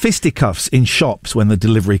been fisticuffs in shops when the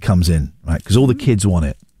delivery comes in, right? Because all the kids want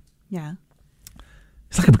it. Yeah.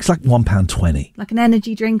 It's like £1.20. Like an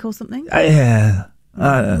energy drink or something? Yeah.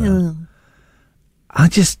 I don't know. I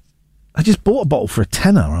just bought a bottle for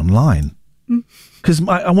 £10 online because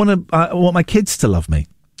I want my kids to love me.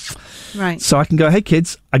 Right. So I can go, hey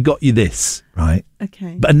kids, I got you this, right?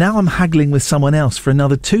 Okay. But now I'm haggling with someone else for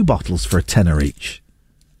another 2 bottles for a tenner each.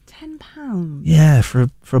 £10? Yeah, for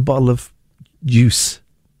a bottle of juice.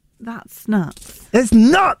 That's nuts. It's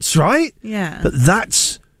nuts, right? Yeah. But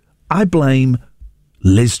I blame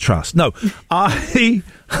Liz Truss. No, I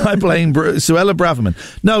blame Suella Braverman.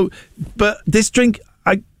 No, but this drink,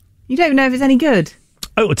 you don't know if it's any good.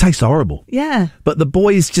 Oh, it tastes horrible. Yeah. But the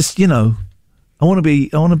boys just, I want to be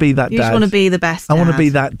that You dad. just want to be the best I want to dad. be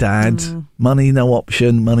that dad. Money, no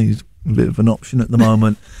option. Money's a bit of an option at the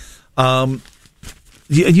moment. Are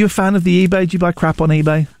you a fan of the eBay? Do you buy crap on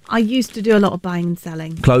eBay? I used to do a lot of buying and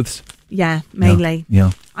selling. Clothes? Yeah, mainly.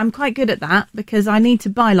 Yeah. I'm quite good at that because I need to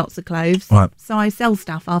buy lots of clothes. Right. So I sell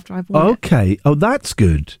stuff after I've worn it. Okay. Oh, that's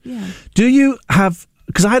good. Yeah. Do you have...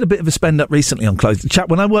 Because I had a bit of a spend up recently on clothes.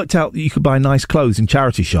 When I worked out that you could buy nice clothes in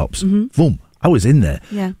charity shops, boom, I was in there.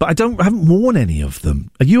 Yeah. But I haven't worn any of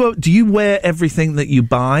them. Do you wear everything that you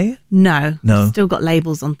buy? No. No. Still got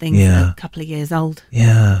labels on things Yeah. that are a couple of years old.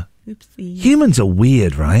 Yeah. Oopsie. Humans are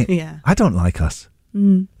weird, right? Yeah. I don't like us.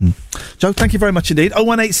 Mm. Joe, thank you very much indeed.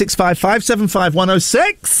 01865 575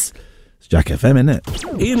 106. It's Jack FM, isn't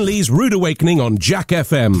it? Ian Lee's Rude Awakening on Jack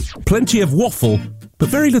FM. Plenty of waffle, but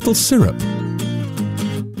very little syrup.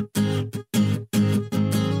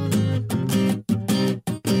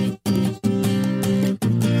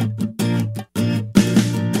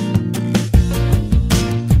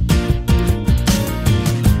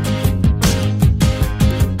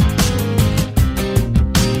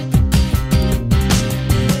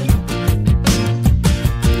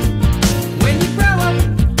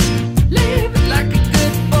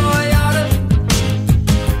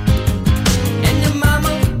 And your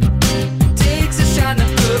mama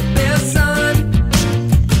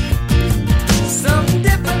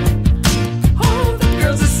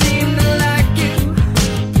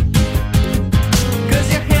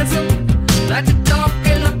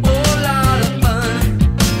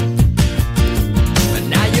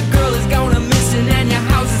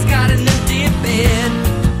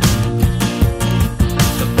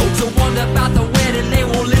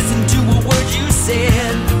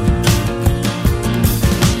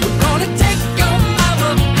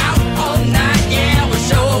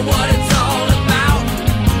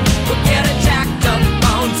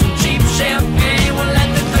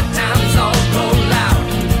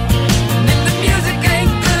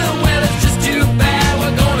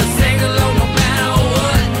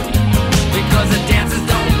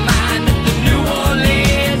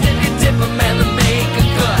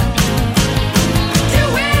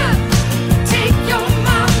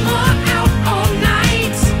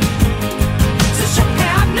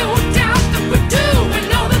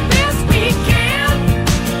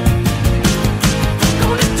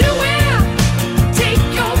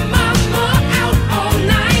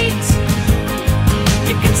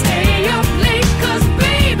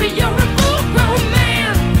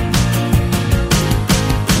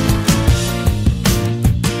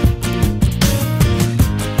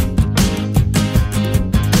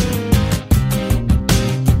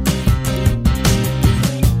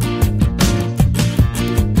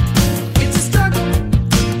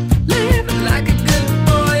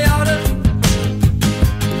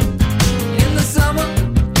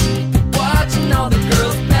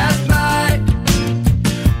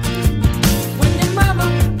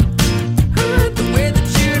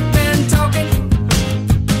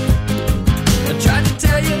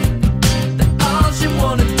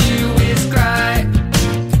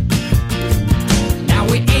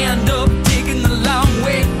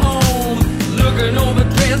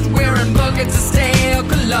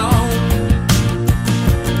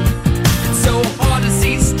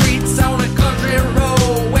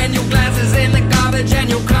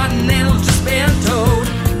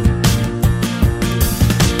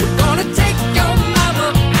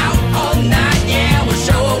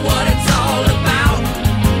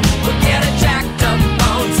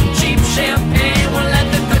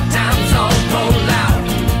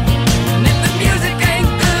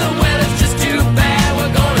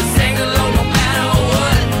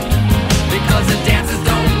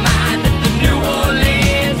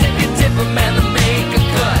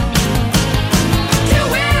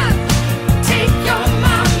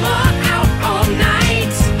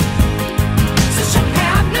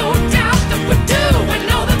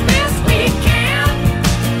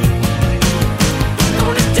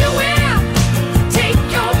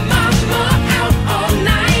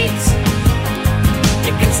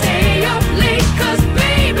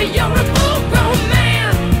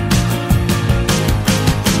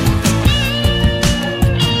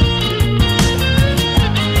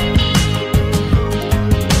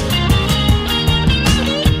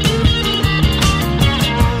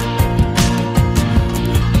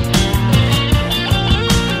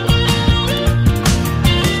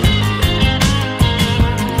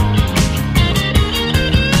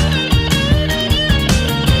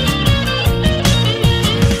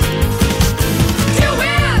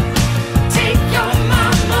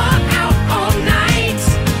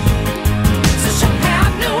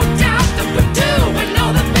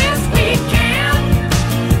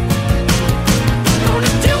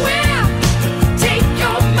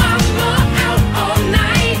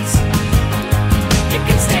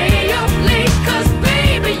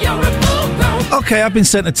Okay, I've been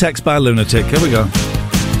sent a text by a lunatic. Here we go. What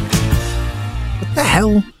the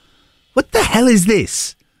hell? What the hell is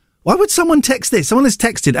this? Why would someone text this? Someone has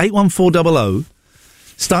texted 81400,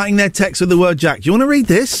 starting their text with the word Jack. Do you want to read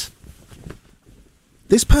this?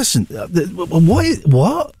 This person...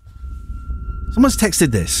 what? Someone's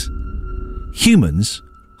texted this. Humans,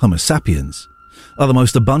 Homo sapiens, are the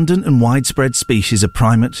most abundant and widespread species of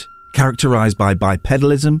primate, characterized by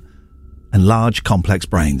bipedalism and large, complex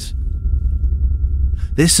brains.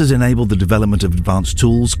 This has enabled the development of advanced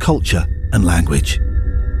tools, culture, and language.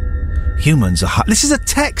 Humans are... This is a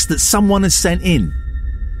text that someone has sent in.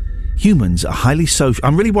 Humans are highly social...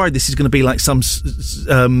 I'm really worried this is going to be like some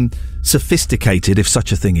sophisticated, if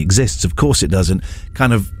such a thing exists. Of course it doesn't.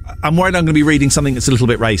 Kind of... I'm worried I'm going to be reading something that's a little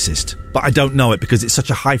bit racist. But I don't know it because it's such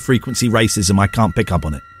a high-frequency racism I can't pick up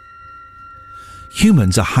on it.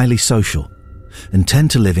 Humans are highly social and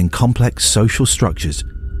tend to live in complex social structures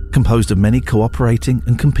composed of many cooperating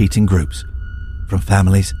and competing groups, from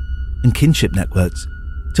families and kinship networks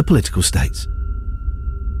to political states.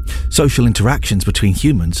 Social interactions between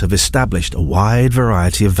humans have established a wide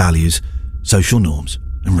variety of values, social norms,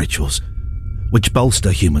 and rituals, which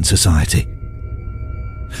bolster human society.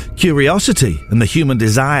 Curiosity and the human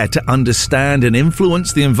desire to understand and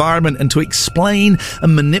influence the environment and to explain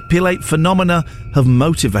and manipulate phenomena have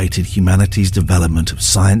motivated humanity's development of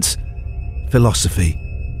science, philosophy,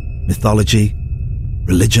 mythology,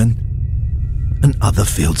 religion, and other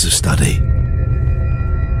fields of study.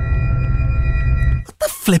 What the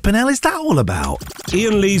flippin' hell is that all about?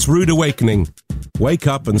 Ian Lee's Rude Awakening. Wake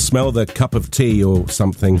up and smell the cup of tea or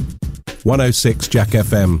something. 106 Jack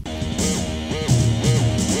FM.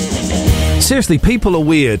 Seriously, people are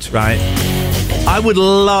weird, right? I would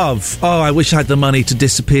love... I wish I had the money to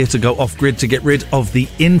disappear, to go off-grid, to get rid of the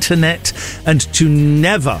internet and to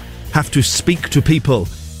never have to speak to people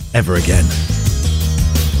ever again.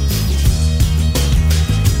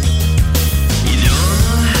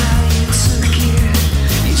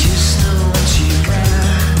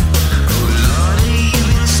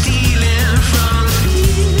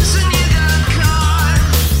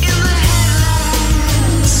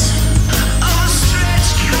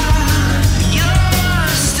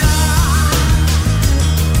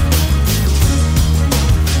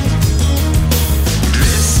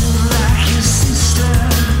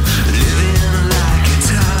 Living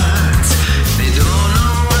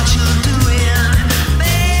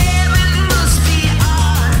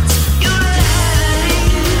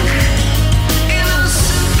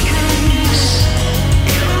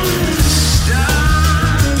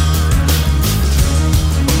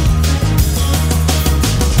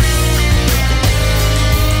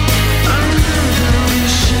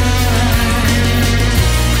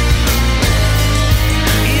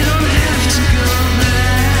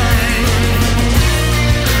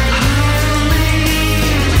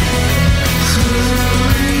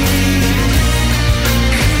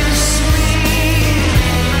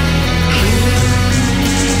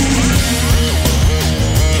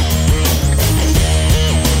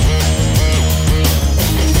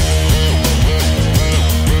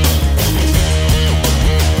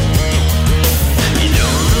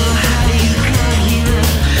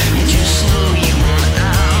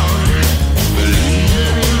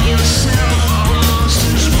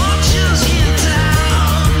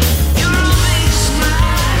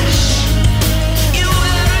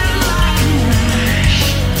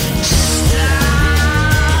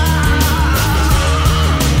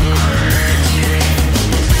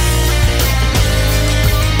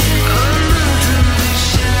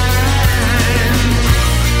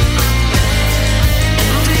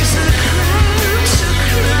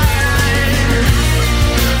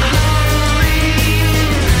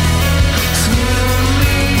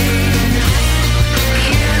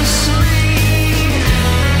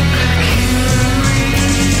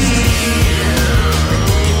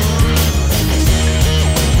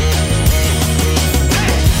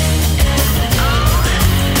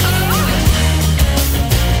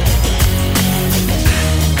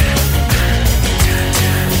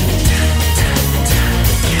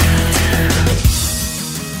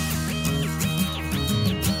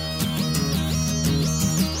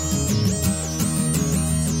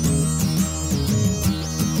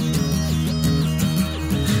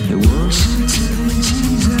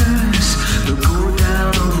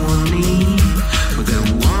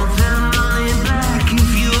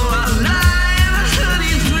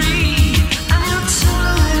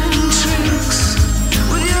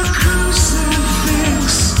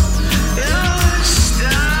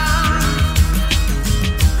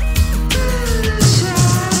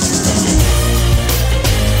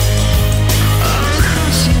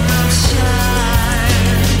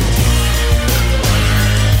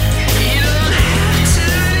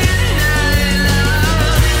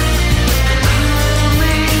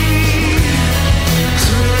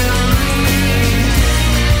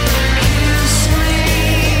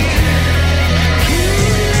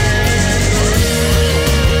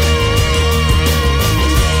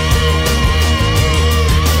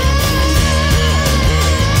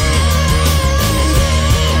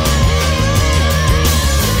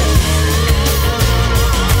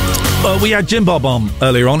we had Jim Bob on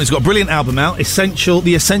earlier on. He's got a brilliant album out, The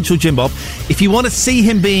Essential Jim Bob. If you want to see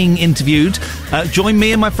him being interviewed, join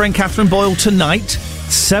me and my friend Catherine Boyle tonight,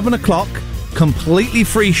 7 o'clock, completely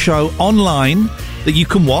free show online that you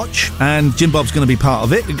can watch, and Jim Bob's going to be part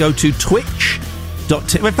of it. Go to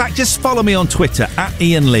twitch.tv. In fact, just follow me on Twitter,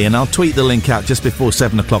 @Ian Lee, and I'll tweet the link out just before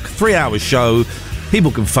 7 o'clock. 3-hour show.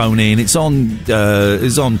 People can phone in. It's on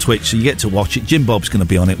Twitch, so you get to watch it. Jim Bob's going to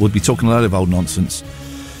be on it. We'll be talking a load of old nonsense.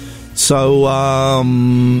 So,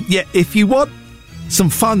 if you want some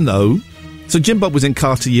fun, though... So Jim Bob was in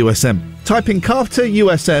Carter USM. Type in Carter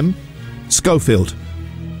USM Schofield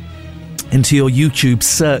into your YouTube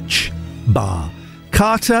search bar.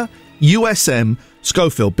 Carter USM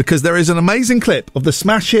Schofield, because there is an amazing clip of the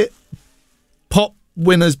Smash Hit Pop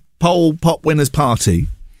Winners Party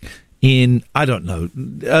in, I don't know,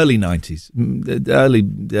 early 90s,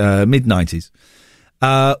 mid-90s,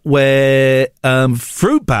 where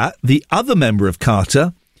Fruitbat, the other member of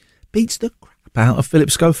Carter, beats the crap out of Philip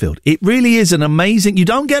Schofield. It really is an amazing... You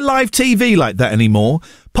don't get live TV like that anymore.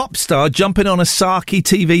 Pop star jumping on a sarky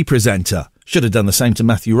TV presenter. Should have done the same to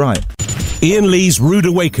Matthew Wright. Ian Lee's Rude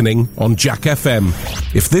Awakening on Jack FM.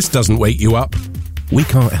 If this doesn't wake you up, we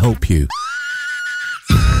can't help you.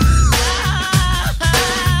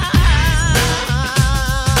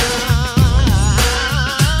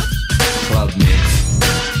 Club Mix.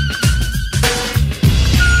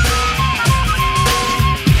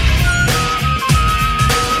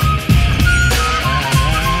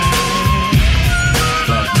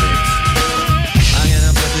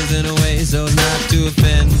 So as not to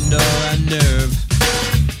offend or unnerve,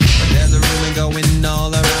 but there's a rumor going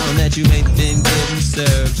all around that you ain't been getting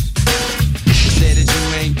served. You say that you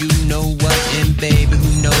ain't, you know what, and baby,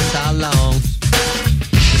 who knows how long.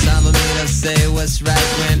 Cause I'm a me to say what's right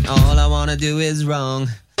when all I wanna do is wrong.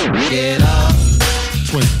 Get up.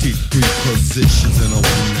 23 positions in a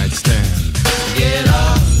one-night stand. Get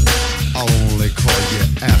up. I'll only call you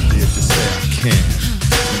after if you say I can.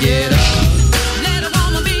 Get up.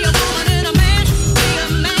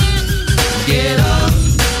 Get up.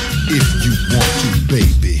 If you want to,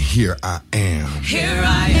 baby, here I am. Here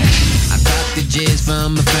I am. I got the jizz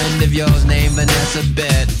from a friend of yours named Vanessa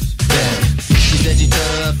Bet. She said you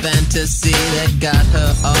told her a fantasy that got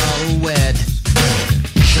her all wet.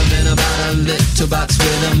 Something about a little box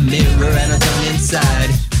with a mirror and a tongue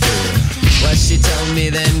inside. What she told me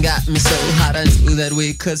then got me so hot I knew that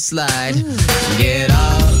we could slide. Get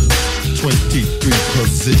up. 23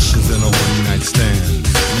 positions in a one-night stand.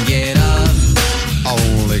 Get up. I'll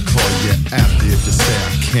only call you after if you say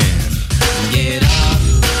I can. Get up.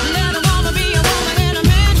 Let a woman be a woman and a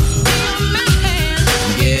man be a man.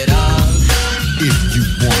 Get up. If you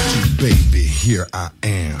want to, baby, here I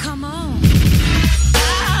am. Come on.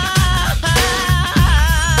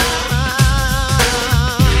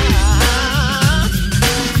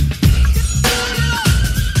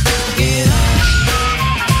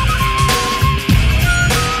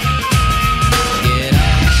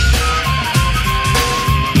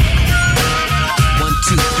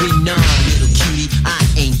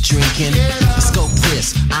 Drinking, let's go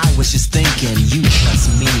Chris. I was just thinking, you plus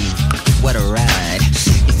me, what a ride.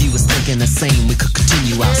 If you was thinking the same, we could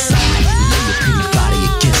continue outside. Lay your pretty body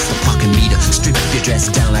against the parking meter. Strip your dress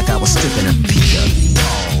down like I was stripping a Peter.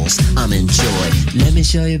 Pause, I'm in joy. Let me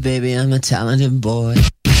show you, baby, I'm a talented boy.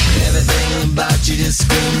 Everything about you just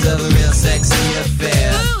screams of a real sexy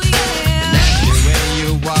affair. Ooh, yeah. And that's the way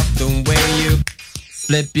you walk, the way you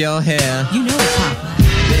flip your hair. You know it's Papa.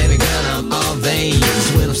 Baby girl, I'm all veins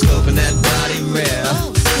when I'm scoping that body rare.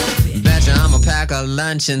 Betcha I'ma pack a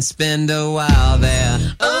lunch and spend a while there.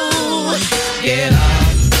 Oh, get up.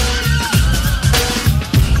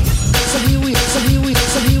 So here we are,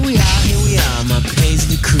 my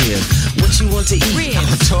paisley crib. What you want to eat? Ribs. I'm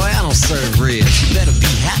a toy, I don't serve ribs. You better be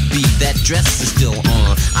happy that dress is still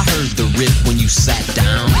on. I heard the rip when you sat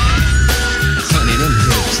down. Honey, them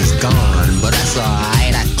hips is gone, but that's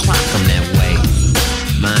alright, I clock them that way.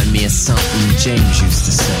 Remind me of something James used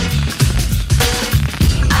to say.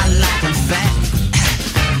 I like them fat,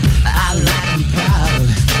 I like them proud.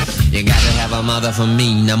 You got to have a mother for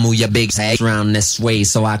me. Now move your big ass around this way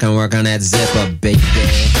so I can work on that zipper, baby.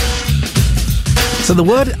 So the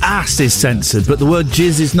word ass is censored, but the word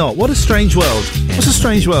jizz is not. What a strange world. What's a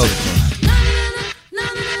strange world?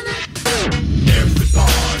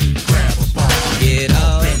 Everybody grab a bar. Get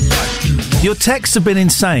up. Your texts have been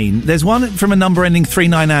insane. There's one from a number ending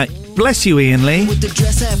 398. Bless you, Ian Lee.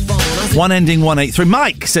 One ending 183.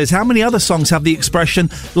 Mike says, how many other songs have the expression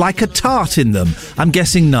like a tart in them? I'm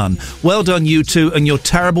guessing none. Well done, you two, and your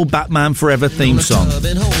terrible Batman Forever theme song.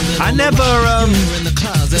 I never...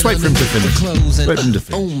 Let's wait for him to finish.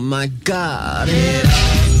 Oh my God.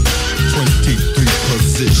 23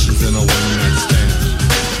 positions in a one-night stand.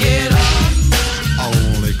 I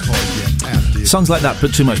only call you after. Songs like that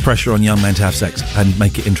put too much pressure on young men to have sex and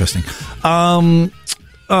make it interesting. I've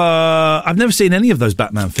never seen any of those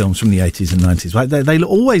Batman films from the 80s and 90s. Right? They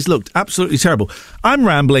always looked absolutely terrible. I'm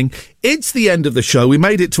rambling. It's the end of the show. We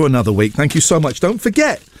made it to another week. Thank you so much. Don't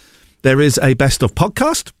forget, there is a best of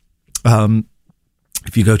podcast.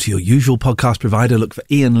 If you go to your usual podcast provider, look for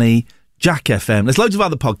Ian Lee, Jack FM. There's loads of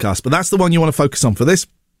other podcasts, but that's the one you want to focus on for this.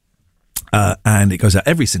 And it goes out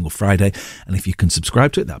every single Friday. And if you can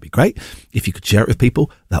subscribe to it, that'd be great. If you could share it with people,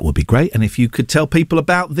 that would be great. And if you could tell people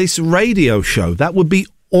about this radio show, that would be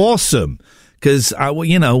awesome. Because,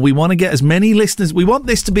 we want to get as many listeners. We want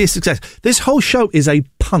this to be a success. This whole show is a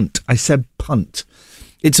punt. I said punt.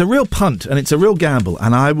 It's a real punt and it's a real gamble.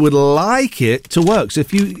 And I would like it to work. So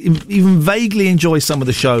if you even vaguely enjoy some of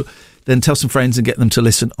the show, then tell some friends and get them to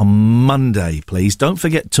listen on Monday, please. Don't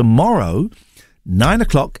forget, tomorrow, 9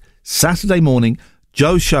 o'clock, Saturday morning,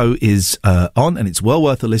 Joe's show is on, and it's well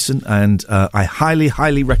worth a listen, and I highly,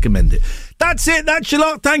 highly recommend it. That's it. That's your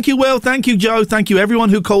lot. Thank you, Will. Thank you, Joe. Thank you, everyone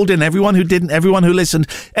who called in, everyone who didn't, everyone who listened,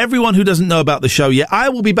 everyone who doesn't know about the show yet. I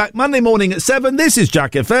will be back Monday morning at 7. This is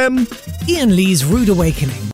Jack FM. Ian Lee's Rude Awakening.